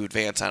whatever to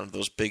advance on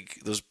those big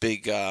the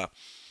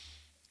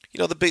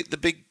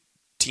big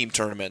team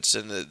tournaments,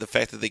 and the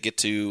fact that they get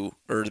to,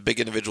 or the big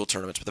individual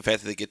tournaments, but the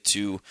fact that they get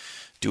to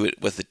do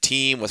it with a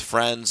team, with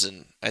friends,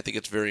 and I think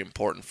it's very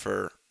important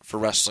for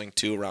wrestling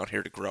too around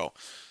here to grow.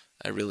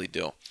 I really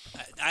do.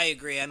 I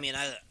agree. I mean,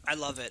 I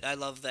love it. I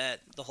love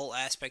that the whole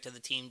aspect of the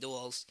team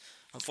duels.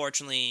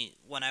 Unfortunately,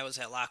 when I was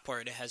at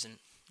Lockport, it hasn't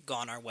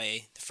gone our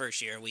way. The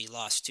first year we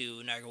lost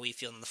to Niagara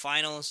Wheatfield in the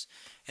finals,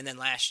 and then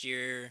last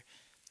year,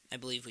 I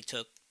believe we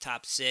took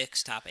top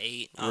 6, top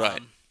 8. Right.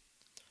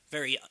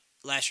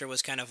 Last year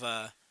was kind of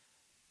a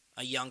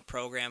young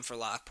program for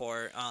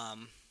Lockport.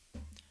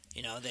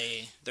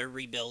 They're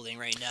rebuilding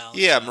right now.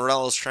 Yeah, so.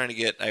 Morello's trying to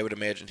get, I would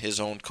imagine, his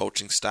own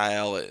coaching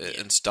style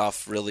and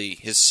stuff, really,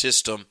 his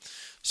system,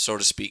 so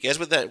to speak. As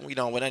with that,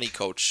 when any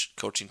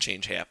coaching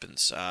change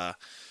happens,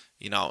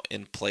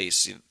 in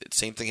place.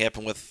 Same thing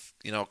happened with,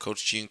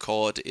 Coach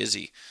Giancola to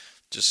Izzy.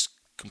 Just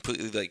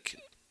completely like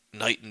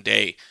night and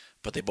day,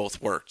 but they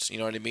both worked. You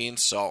know what I mean?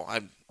 So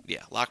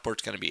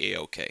Lockport's going to be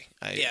A-okay.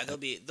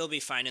 They'll be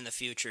fine in the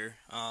future.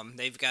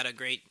 They've got a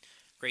great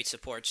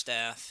support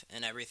staff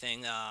and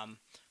everything.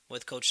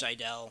 With Coach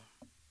Seidel,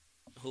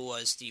 who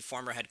was the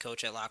former head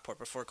coach at Lockport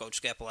before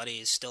Coach Scapoletti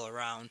is still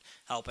around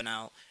helping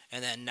out.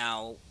 And then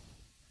now,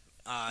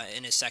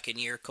 in his second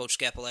year, Coach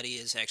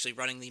Scapoletti is actually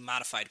running the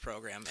modified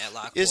program at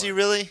Lockport. Is he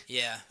really?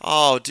 Yeah.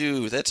 Oh,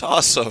 dude, that's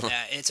awesome.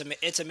 Yeah,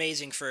 it's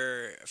amazing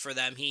for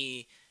them.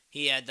 He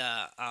had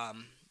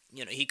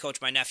he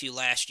coached my nephew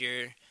last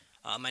year.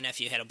 My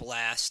nephew had a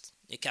blast.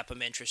 It kept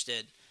him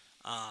interested.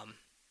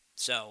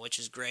 Which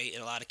is great,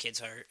 and a lot of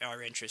kids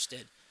are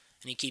interested.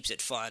 And he keeps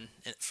it fun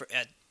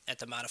at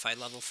the modified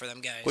level for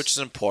them guys. Which is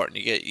important.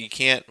 You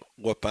can't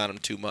whip on them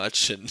too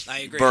much and I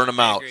agree. burn them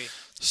out. Agree.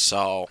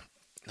 So,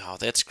 no,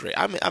 that's great.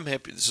 I'm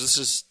happy. This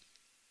is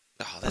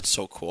that's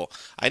so cool.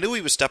 I knew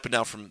he was stepping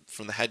down from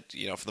the head,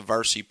 from the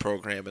varsity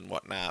program and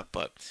whatnot,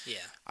 but yeah,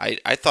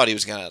 I thought he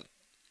was gonna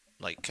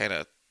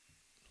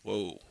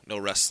no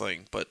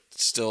wrestling, but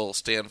still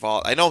stay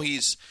involved. I know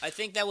I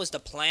think that was the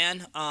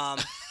plan,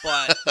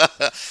 but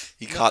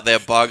he caught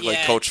that bug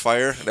like Coach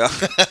Fire. No.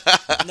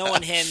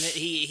 Knowing him,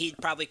 he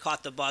probably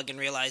caught the bug and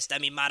realized. I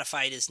mean,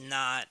 modified is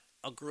not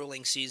a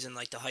grueling season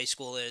like the high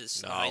school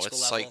is. No, the high school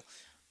it's level. like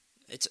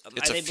it's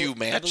a few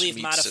matches. I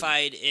believe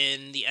modified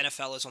in the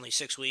NFL is only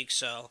 6 weeks,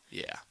 so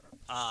yeah,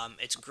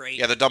 it's great.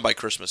 Yeah, they're done by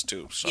Christmas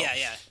too. So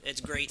yeah,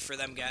 it's great for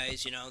them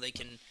guys.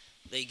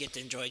 They get to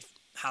enjoy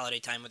holiday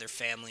time with their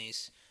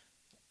families.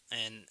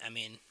 And, I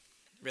mean,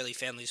 really,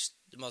 family's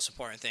the most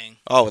important thing.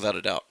 Oh, without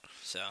a doubt.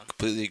 So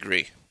completely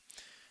agree.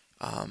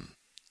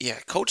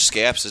 Coach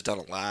Scaps has done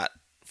a lot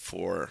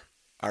for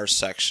our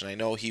section. I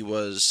know he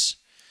was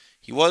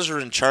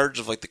in charge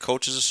of, like, the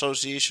Coaches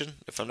Association,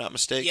 if I'm not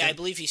mistaken. Yeah, I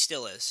believe he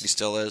still is. He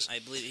still is? I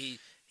believe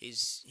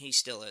he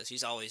still is.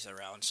 He's always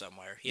around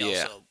somewhere. He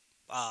also,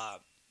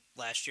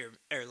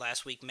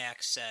 last week,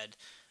 Max said,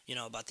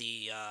 about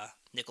the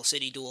Nickel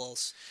City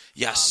duels.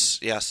 Yes.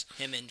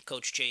 Him and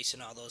Coach Chase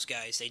and all those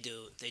guys, they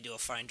do a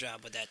fine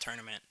job with that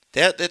tournament.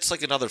 That's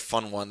like another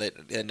fun one,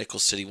 that Nickel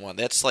City one.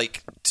 That's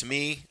like, to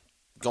me,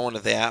 going to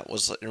that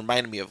it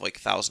reminded me of like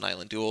Thousand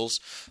Island duels.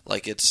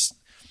 Like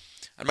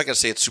I'm not gonna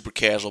say it's super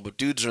casual, but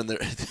dudes are in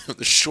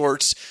the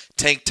shorts,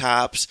 tank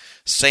tops,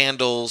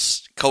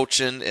 sandals,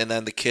 coaching, and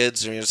then the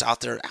kids are just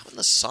out there out in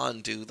the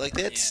sun, dude. Like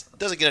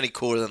doesn't get any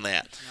cooler than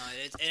that.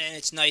 No,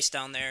 it's nice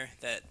down there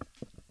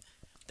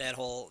that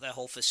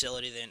whole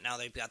facility. That now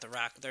they've got the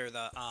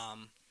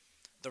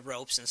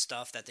ropes and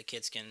stuff that the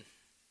kids can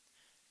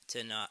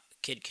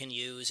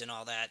use and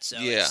all that. So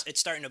it's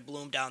starting to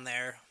bloom down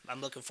there.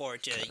 I'm looking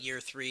forward to year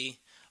 3.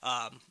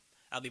 I'll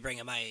be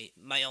bringing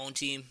my own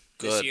team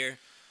this year.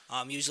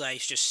 Usually I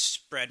just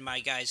spread my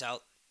guys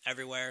out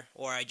everywhere,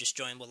 or I just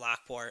joined with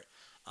Lockport.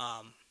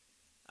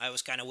 I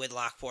was kind of with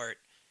Lockport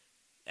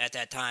at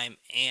that time,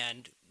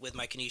 and with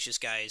my Canisius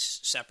guys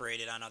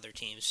separated on other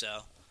teams.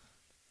 So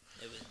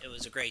it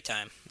was a great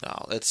time.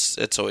 No,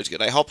 it's always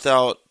good. I helped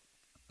out.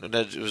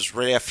 It was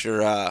right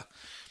after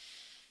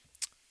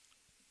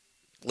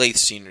Lathe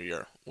senior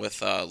year.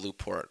 with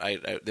Newport.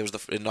 There was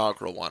the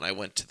inaugural one. I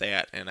went to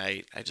that, and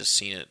I just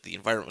seen it. The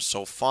environment was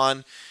so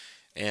fun,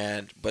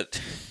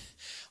 but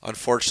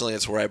unfortunately,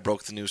 it's where I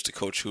broke the news to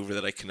Coach Hoover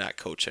that I cannot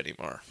coach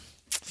anymore.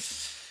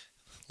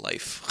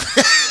 Life.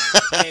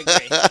 I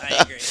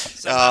agree.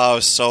 Oh,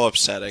 so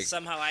upsetting.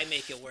 Somehow I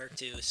make it work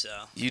too. So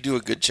you do a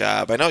good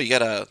job. I know you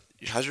got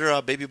how's your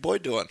baby boy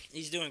doing?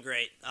 He's doing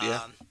great.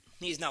 Yeah.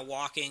 He's not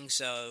walking,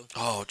 so.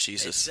 Oh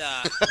Jesus.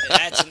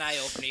 That's an eye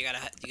opener. You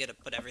gotta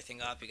put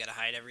everything up. You gotta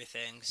hide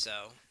everything. So.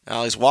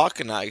 Well, he's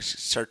walking now. You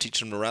start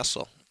teaching him to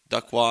wrestle,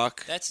 duck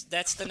walk. That's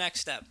the next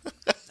step.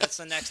 That's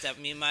the next step.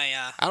 Me and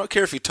my. I don't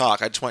care if you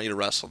talk. I just want you to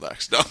wrestle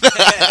next. No.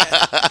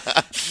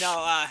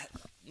 No.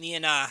 Me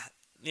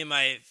and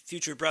my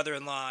future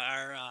brother-in-law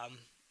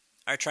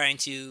are trying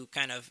to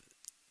kind of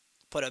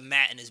put a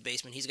mat in his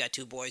basement. He's got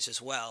 2 boys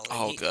as well.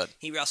 Good.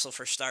 He wrestled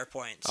for Star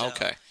Point. So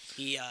okay.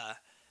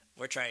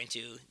 We're trying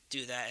to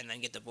do that and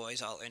then get the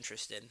boys all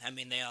interested.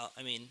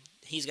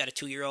 He's got a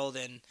 2-year-old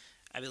and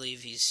I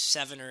believe he's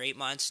 7 or 8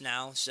 months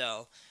now.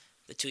 So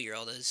the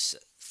 2-year-old is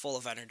full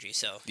of energy.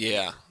 So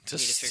yeah, we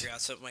need to figure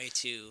out some way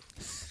to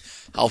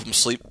help him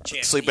sleep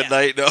at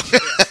night. No.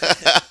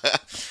 Yeah.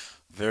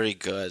 Very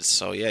good.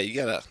 So yeah, you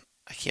gotta.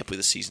 I can't believe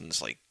the season's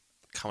like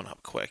coming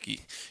up quick.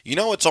 You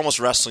know it's almost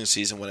wrestling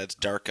season when it's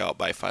dark out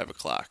by 5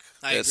 o'clock.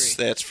 I agree.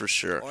 That's for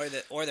sure.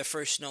 Or the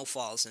first snow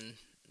falls, and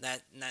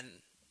that's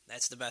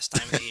the best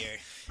time of the year.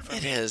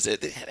 It is.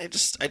 I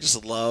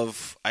just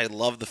love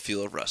the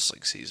feel of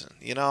wrestling season.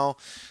 You know,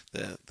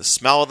 the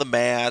smell of the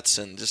mats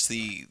and just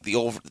the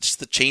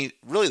change.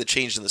 Really, the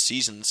change in the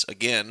seasons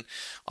again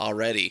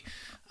already.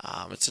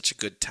 It's such a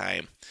good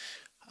time.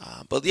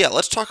 But yeah,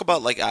 let's talk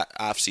about like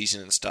off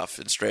season and stuff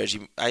and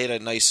strategy. I had a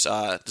nice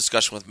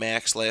discussion with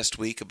Max last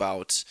week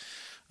about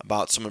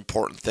some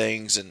important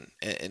things,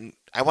 and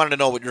I wanted to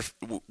know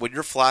what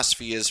your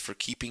philosophy is for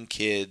keeping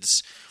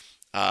kids,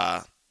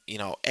 active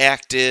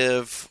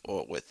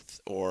or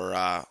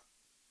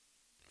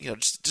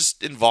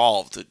just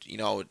involved.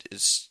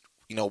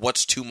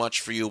 What's too much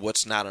for you,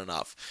 what's not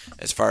enough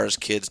as far as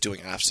kids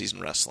doing off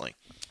season wrestling.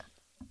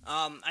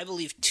 I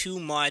believe too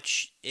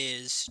much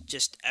is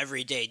just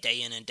every day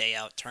in and day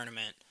out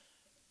tournament,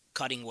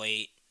 cutting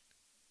weight,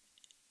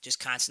 just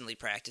constantly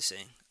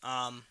practicing.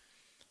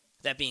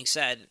 That being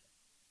said,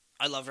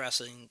 I love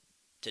wrestling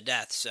to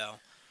death, so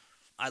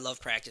I love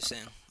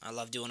practicing. I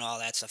love doing all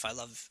that stuff.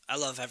 I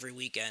love every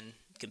weekend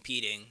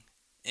competing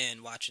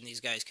and watching these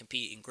guys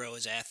compete and grow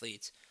as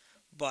athletes.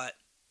 But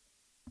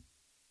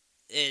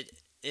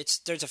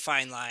there's a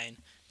fine line.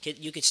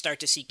 You could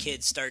start to see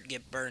kids start to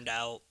get burned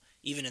out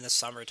even in the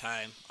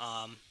summertime.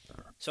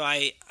 So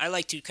I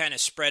like to kind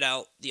of spread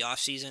out the off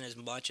season as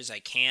much as I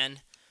can.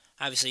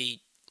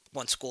 Obviously,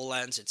 once school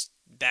ends, it's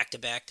back to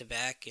back to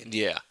back, and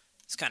yeah,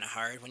 it's kind of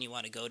hard when you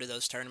want to go to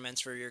those tournaments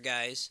for your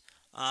guys.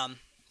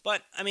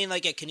 But I mean,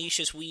 like at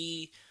Canisius,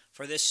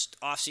 for this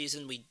off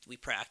season we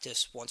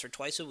practice once or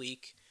twice a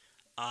week.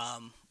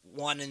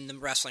 One in the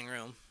wrestling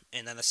room,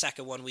 and then the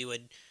second one we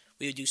would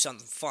do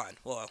something fun.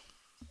 Well,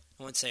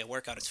 I wouldn't say a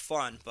workout is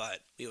fun, but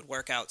we would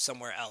work out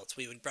somewhere else.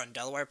 We would run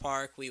Delaware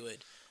Park.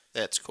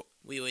 That's cool.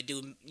 We would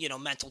do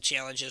mental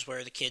challenges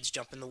where the kids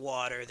jump in the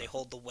water, they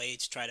hold the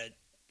weights, try to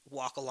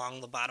walk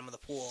along the bottom of the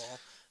pool,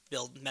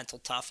 build mental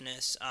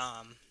toughness.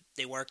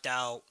 They worked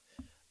out,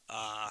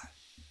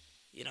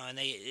 and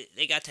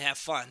they got to have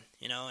fun,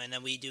 And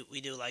then we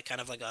do like kind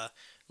of like a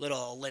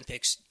little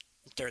Olympics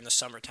during the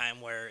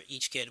summertime where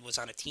each kid was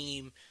on a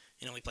team.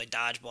 We play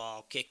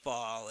dodgeball,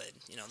 kickball, and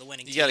the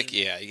winning team. You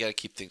gotta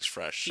keep things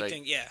fresh.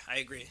 I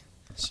agree.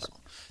 So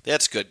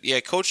that's good.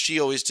 Yeah, Coach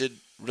G always did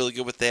really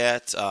good with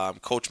that.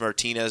 Coach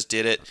Martinez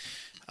did it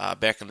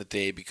back in the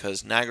day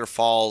because Niagara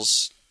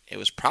Falls. It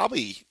was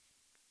probably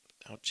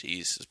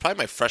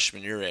my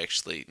freshman year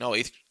actually. No,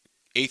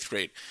 eighth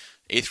grade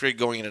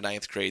going into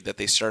ninth grade that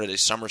they started a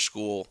summer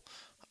school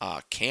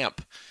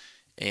camp,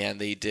 and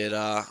they did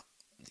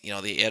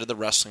they added the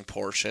wrestling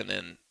portion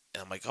and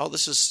I'm like, oh,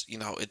 this is,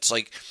 it's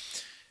like,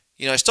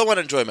 I still want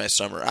to enjoy my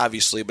summer,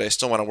 obviously, but I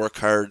still want to work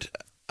hard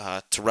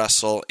to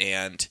wrestle,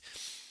 and,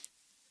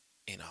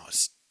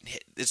 it's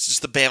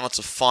just the balance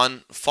of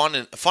fun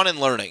and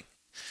learning,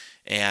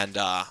 and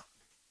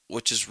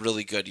which is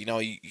really good.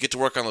 You get to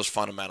work on those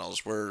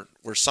fundamentals where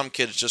some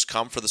kids just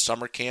come for the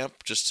summer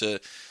camp just to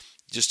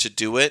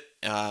do it,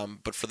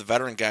 but for the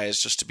veteran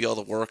guys, just to be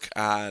able to work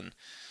on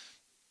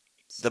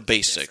the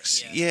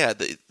basics. Yeah,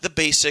 the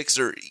basics,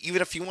 or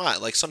even if you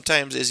want, like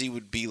sometimes Izzy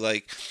would be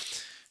like,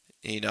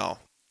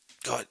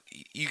 God,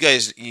 you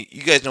guys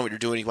know what you're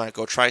doing. You want to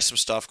go try some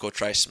stuff,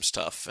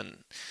 and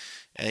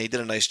he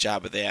did a nice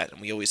job of that. And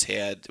we always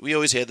had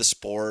the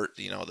sport,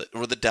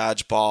 or the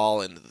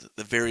dodgeball and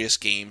the various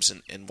games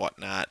and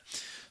whatnot.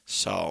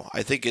 So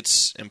I think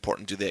it's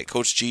important to do that.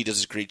 Coach G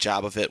does a great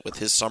job of it with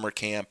his summer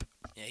camp.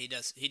 Yeah,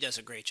 he does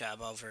a great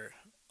job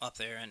up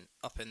there and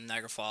up in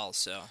Niagara Falls.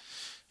 So.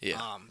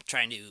 Yeah.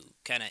 Trying to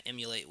kind of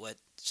emulate what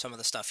some of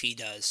the stuff he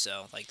does.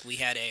 So, like, we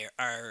had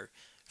our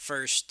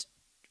first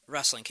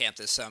wrestling camp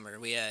this summer.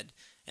 We had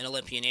an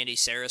Olympian, Andy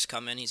Saris,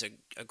 come in. He's a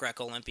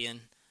Greco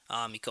Olympian.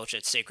 He coached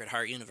at Sacred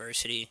Heart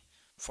University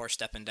before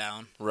stepping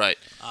down. Right.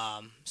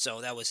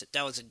 So that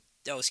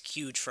was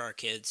huge for our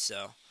kids.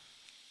 So,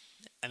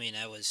 I mean,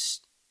 that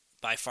was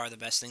by far the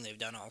best thing they've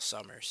done all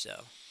summer.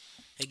 So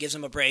it gives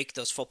them a break.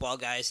 Those football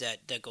guys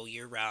that go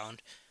year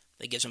round,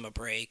 it gives them a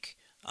break.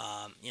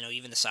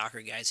 Even the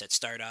soccer guys that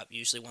start up,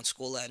 usually once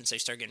school ends, they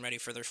start getting ready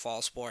for their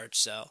fall sports.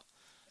 So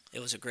it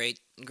was a great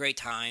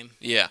time.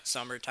 Yeah.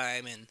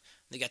 Summertime, and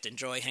they got to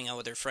enjoy hang out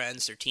with their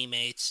friends, their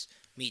teammates,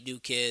 meet new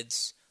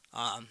kids.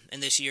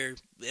 And this year,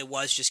 it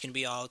was just going to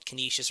be all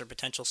Canisius or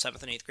potential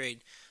 7th and 8th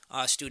grade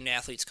student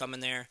athletes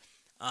coming there.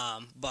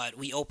 But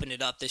we opened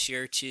it up this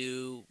year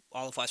to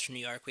all of Western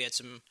New York. We had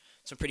some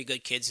pretty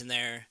good kids in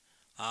there.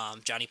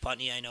 Johnny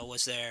Putney, I know,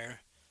 was there.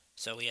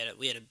 So we had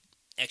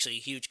actually a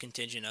huge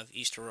contingent of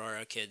East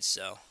Aurora kids.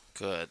 So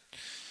good.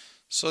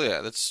 So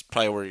yeah, that's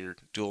probably where your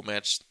dual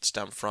match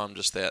stemmed from.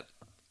 Just that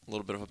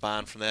little bit of a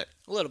bond from that.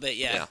 A little bit,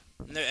 yeah.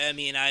 I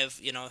mean,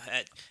 I've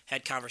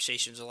had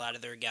conversations with a lot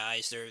of their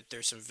guys.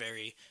 They're some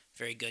very,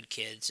 very good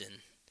kids,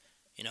 and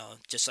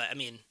just like, I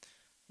mean,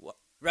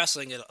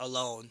 wrestling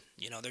alone,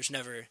 there's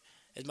never,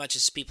 as much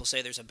as people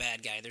say there's a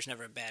bad guy, there's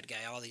never a bad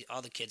guy.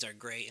 All the kids are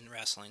great in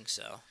wrestling.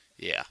 So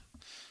yeah,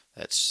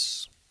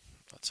 that's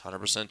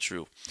 100%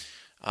 true.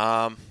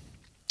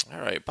 All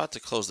right, about to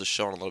close the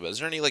show in a little bit. Is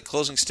there any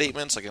closing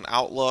statements, like an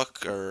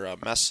outlook or a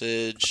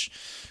message,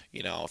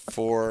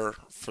 for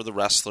the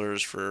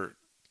wrestlers, for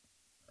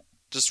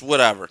just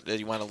whatever that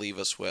you want to leave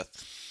us with?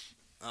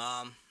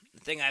 The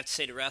thing I have to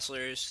say to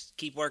wrestlers: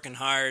 keep working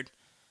hard.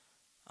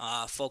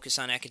 Focus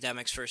on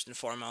academics first and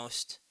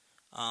foremost,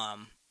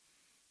 and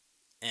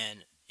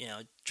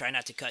try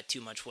not to cut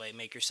too much weight.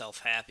 Make yourself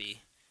happy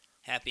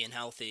and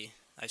healthy.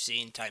 I've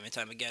seen time and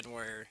time again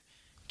where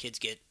kids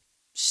get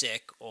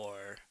sick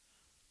or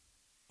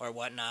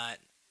whatnot,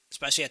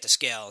 especially at the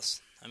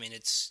scales. I mean,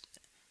 it's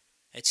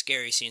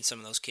scary seeing some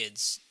of those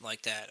kids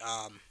like that.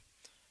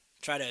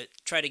 Try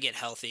to get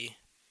healthy,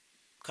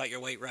 cut your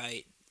weight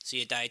right,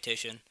 see a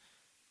dietitian,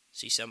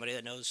 see somebody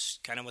that knows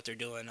kind of what they're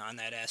doing on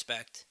that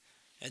aspect,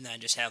 and then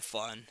just have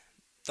fun.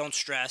 Don't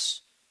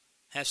stress,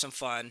 have some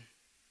fun,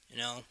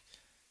 and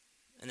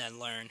then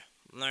learn.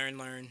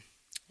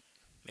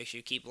 Make sure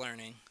you keep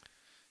learning.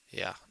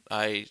 Yeah,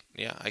 I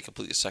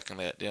completely second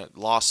that.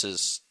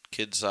 Losses,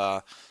 kids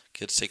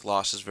take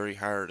losses very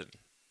hard, and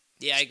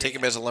yeah, I agree. Take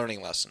them as a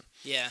learning lesson.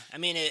 Yeah, I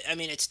mean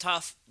it's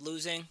tough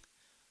losing,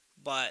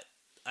 but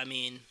I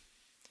mean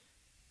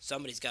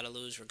somebody's got to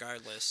lose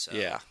regardless. So,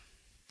 yeah.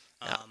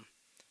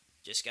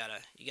 You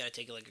gotta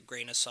take it like a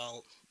grain of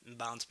salt and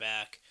bounce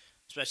back.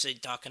 Especially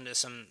talking to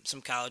some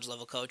college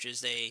level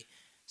coaches, they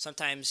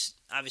sometimes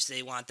obviously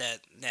they want that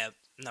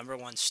number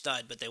one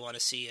stud, but they want to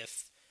see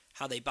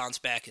how they bounce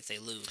back if they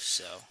lose.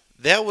 So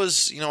that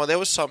was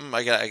something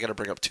I got to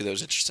bring up too. That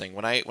was interesting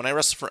when I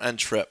wrestled for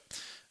N-Trip.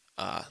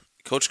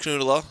 Coach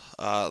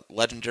Knudla,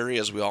 legendary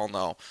as we all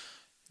know,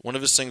 one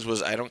of his things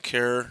was, I don't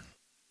care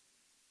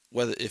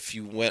whether if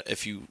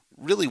you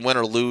really win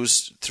or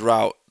lose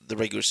throughout the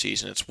regular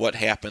season. It's what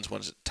happens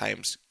once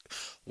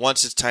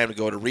it's time to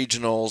go to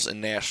regionals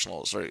and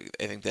nationals. I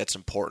think that's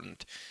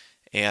important.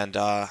 And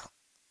I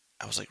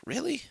was like,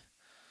 really?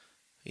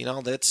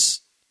 That's.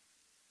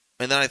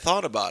 And then I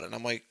thought about it, and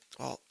I'm like,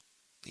 well,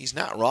 he's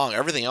not wrong.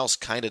 Everything else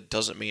kind of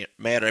doesn't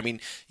matter. I mean,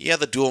 yeah,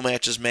 the dual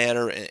matches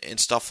matter and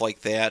stuff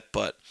like that,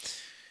 but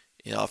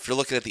if you're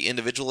looking at the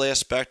individual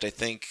aspect, I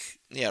think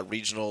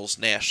regionals,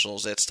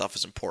 nationals, that stuff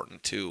is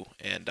important too.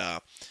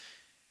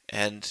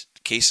 And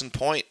case in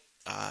point,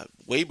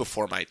 way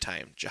before my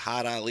time,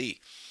 Jihad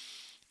Ali,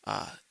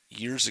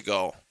 years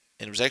ago,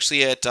 and it was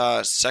actually at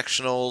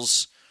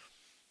sectionals,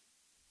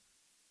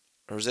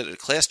 or was it a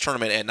class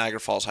tournament at Niagara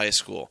Falls High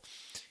School?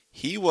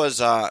 He was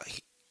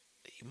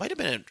he might have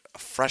been a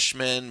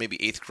freshman, maybe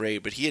 8th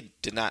grade, but he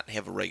did not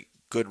have a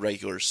good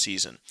regular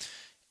season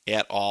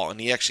at all, and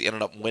he actually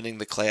ended up winning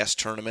the class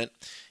tournament,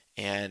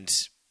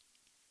 and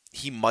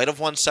he might have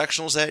won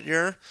sectionals that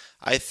year,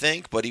 I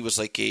think, but he was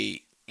like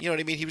he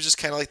was just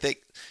kind of like that.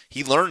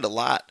 He learned a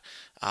lot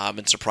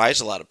and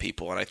surprised a lot of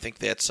people, and I think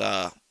that's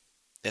a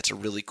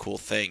really cool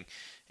thing,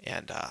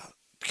 and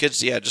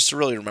kids, just to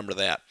really remember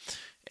that.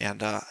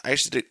 And I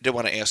actually did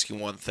want to ask you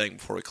one thing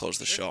before we close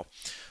the show.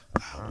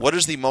 What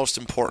is the most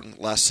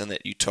important lesson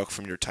that you took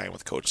from your time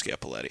with Coach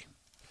Scapoletti?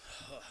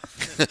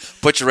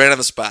 Put you right on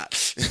the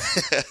spot.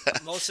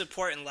 Most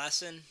important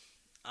lesson?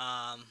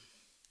 Off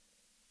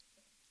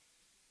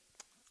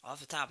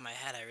the top of my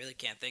head, I really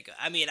can't think of.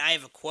 I mean, I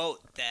have a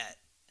quote that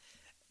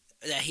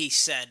he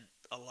said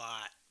a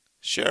lot.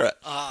 Share it.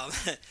 I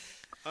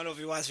don't know if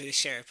he wants me to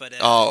share it, but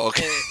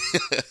okay.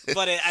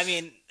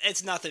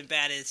 It's nothing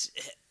bad.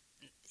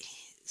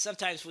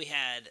 Sometimes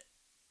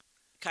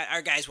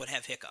our guys would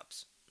have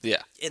hiccups.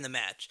 Yeah. In the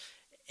match,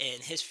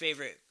 and his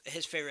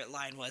favorite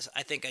line was,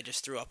 "I think I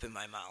just threw up in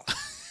my mouth."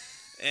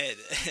 And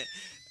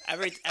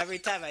every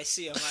time I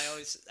see him,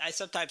 I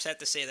sometimes have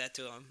to say that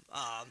to him.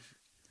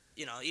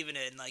 Even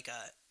in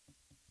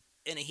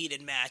in a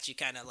heated match, you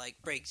kind of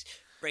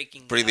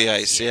breaking the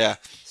ice, yeah.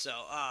 So,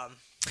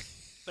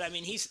 but I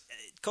mean,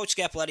 Coach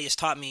Scapoletti has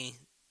taught me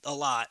a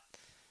lot.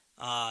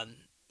 I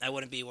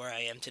wouldn't be where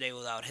I am today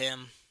without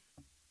him.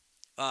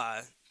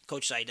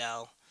 Coach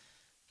Seidel,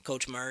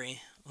 Coach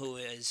Murray, who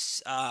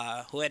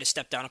had to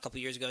step down a couple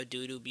years ago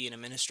due to being an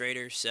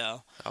administrator.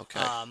 So,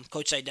 Okay.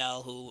 Coach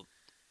Seidel,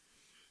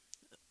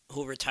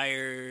 who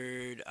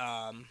retired,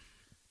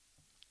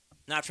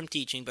 not from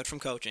teaching but from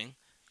coaching.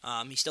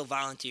 He still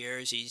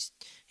volunteers.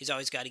 He's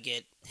always got to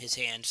get his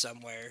hand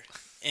somewhere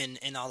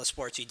in all the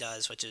sports he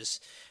does, which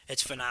is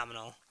it's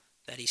phenomenal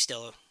that he's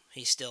still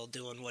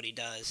doing what he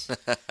does.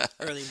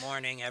 Early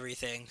morning,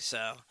 everything.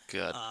 So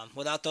Good.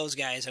 without those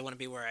guys, I wouldn't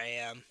be where I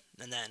am.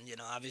 And then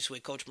obviously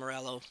Coach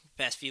Morello,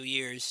 past few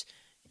years,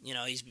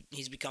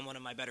 he's become one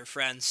of my better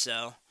friends.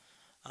 So.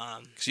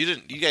 Because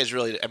you guys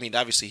really, I mean,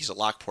 obviously he's a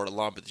Lockport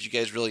alum, but did you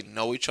guys really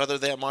know each other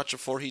that much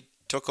before he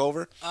took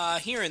over?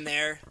 Here and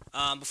there,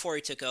 before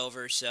he took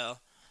over, so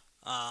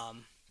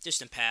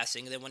just in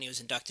passing. And then when he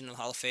was inducted into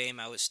the Hall of Fame,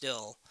 I was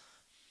still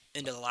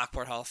into the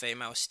Lockport Hall of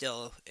Fame. I was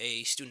still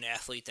a student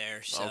athlete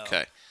there, so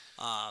Okay.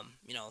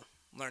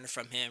 Learning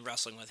from him,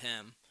 wrestling with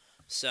him.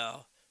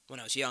 So when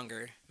I was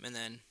younger, and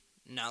then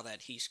now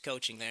that he's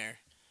coaching there,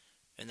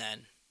 and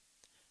then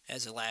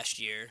as of last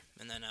year,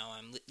 and then now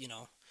I'm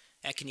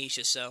at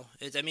Canisius. So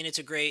it's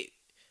a great.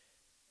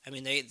 I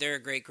mean, they're a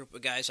great group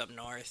of guys up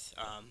north.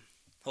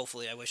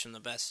 Hopefully, I wish them the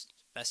best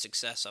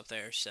success up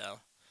there. So,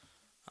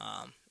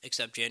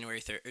 except January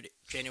 30th.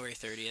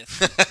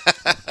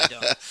 I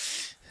don't.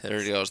 There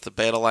it goes. The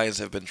battle lines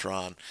have been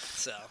drawn.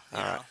 So,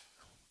 All right.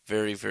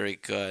 Very, very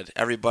good.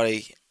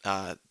 Everybody,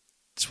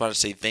 just want to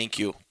say thank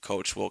you,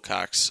 Coach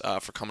Wilcox,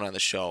 for coming on the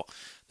show.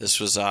 This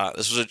was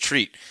a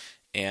treat.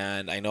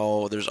 And I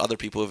know there's other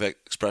people who've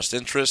expressed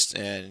interest,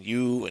 and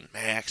you and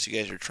Max, you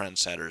guys are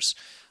trendsetters.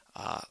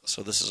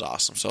 So this is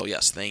awesome. So,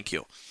 yes, thank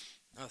you.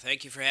 Oh,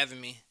 thank you for having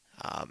me.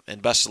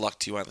 And best of luck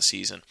to you on the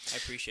season. I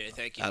appreciate it.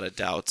 Thank you. Not a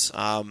doubt.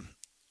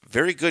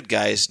 Very good,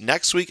 guys.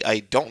 Next week, I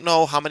don't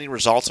know how many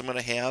results I'm going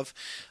to have.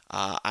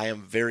 I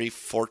am very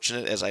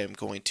fortunate as I am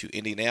going to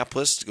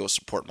Indianapolis to go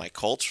support my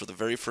Colts for the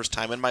very first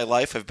time in my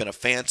life. I've been a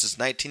fan since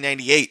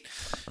 1998,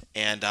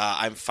 and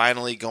I'm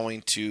finally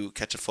going to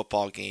catch a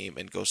football game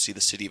and go see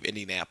the city of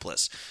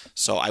Indianapolis.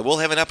 So I will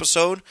have an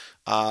episode.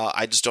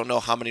 I just don't know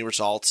how many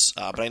results,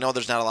 but I know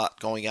there's not a lot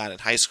going on in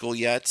high school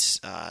yet.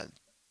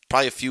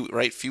 Probably a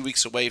few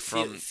weeks away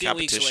from few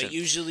competition. Weeks away.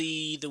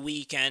 Usually the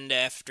weekend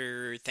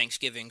after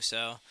Thanksgiving, so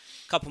a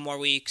couple more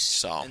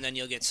weeks, and then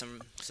you'll get some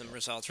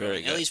results.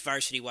 Very good. At least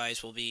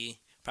varsity-wise will be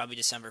probably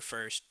December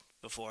 1st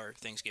before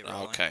things get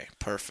rolling. Okay,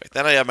 perfect.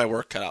 Then I have my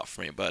work cut out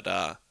for me,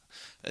 but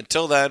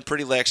until then,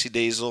 pretty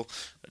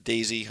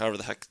laxy-daisy, however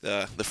the heck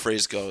the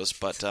phrase goes.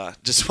 But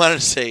just wanted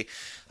to say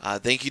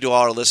thank you to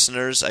all our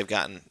listeners. I've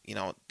gotten,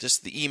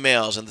 just the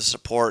emails and the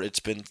support. It's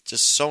been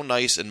just so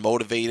nice and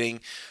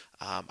motivating.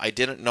 I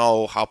didn't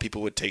know how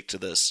people would take to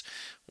this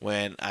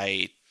when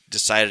I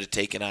decided to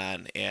take it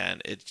on,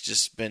 and it's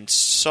just been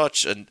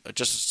such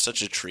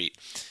a treat,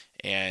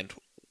 and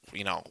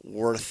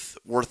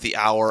worth the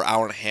hour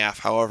and a half,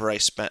 however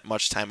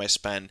much time I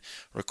spend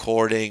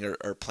recording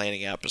or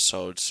planning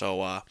episodes.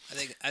 So I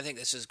think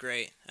this is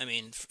great. I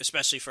mean,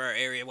 especially for our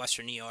area,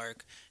 Western New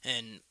York,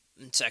 and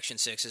in Section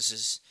 6,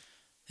 this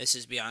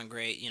is beyond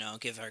great.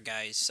 Give our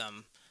guys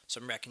some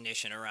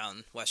recognition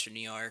around Western New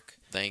York.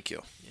 Thank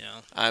you.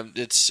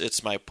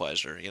 It's my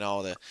pleasure.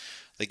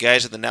 The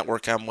guys at the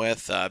network I'm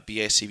with,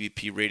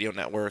 BICBP Radio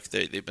Network,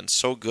 they've been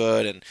so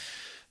good, and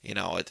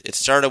it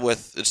started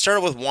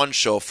with one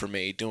show for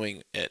me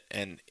doing it,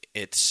 and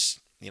it's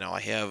I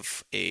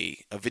have a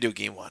video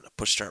game one, a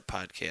Push Start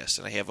podcast,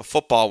 and I have a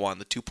football one,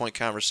 the 2 Point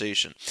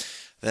Conversation.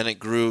 Then it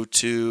grew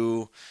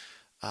to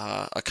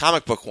a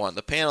comic book one,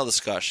 the panel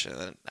discussion,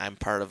 and I'm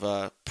part of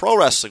a pro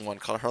wrestling one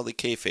called Hardly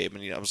Kayfabe,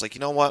 and I was like,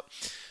 you know what,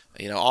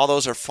 all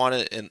those are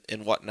fun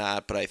and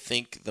whatnot, but I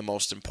think the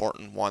most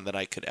important one that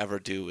I could ever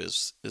do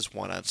is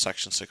one on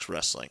Section 6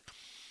 wrestling.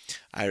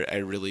 I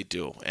really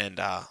do, and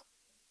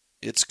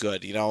it's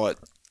good.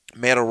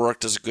 Matt O'Rourke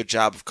does a good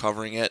job of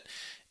covering it,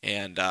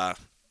 and the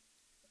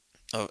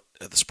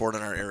sport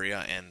in our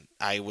area, and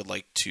I would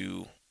like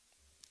to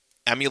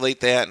emulate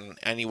that in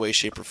any way,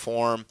 shape, or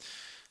form.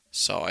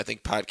 So I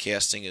think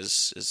podcasting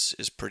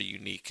is pretty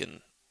unique,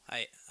 and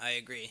I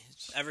agree.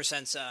 Ever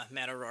since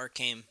Matt O'Rourke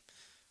came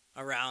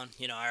around,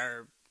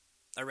 our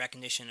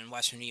recognition in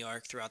Western New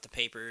York throughout the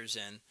papers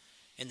and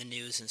in the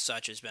news and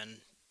such has been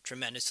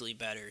tremendously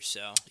better.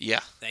 So yeah,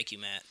 thank you,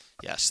 Matt.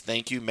 Yes,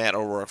 thank you, Matt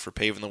O'Rourke, for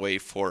paving the way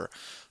for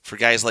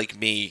guys like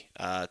me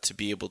to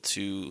be able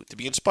to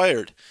be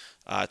inspired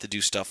to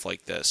do stuff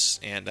like this.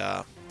 And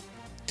I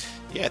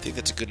think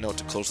that's a good note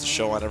to close the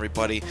show on,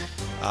 everybody.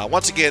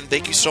 Once again,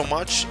 thank you so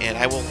much, and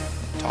I will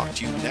talk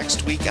to you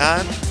next week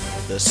on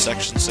the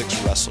Section 6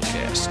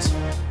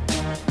 WrestleCast.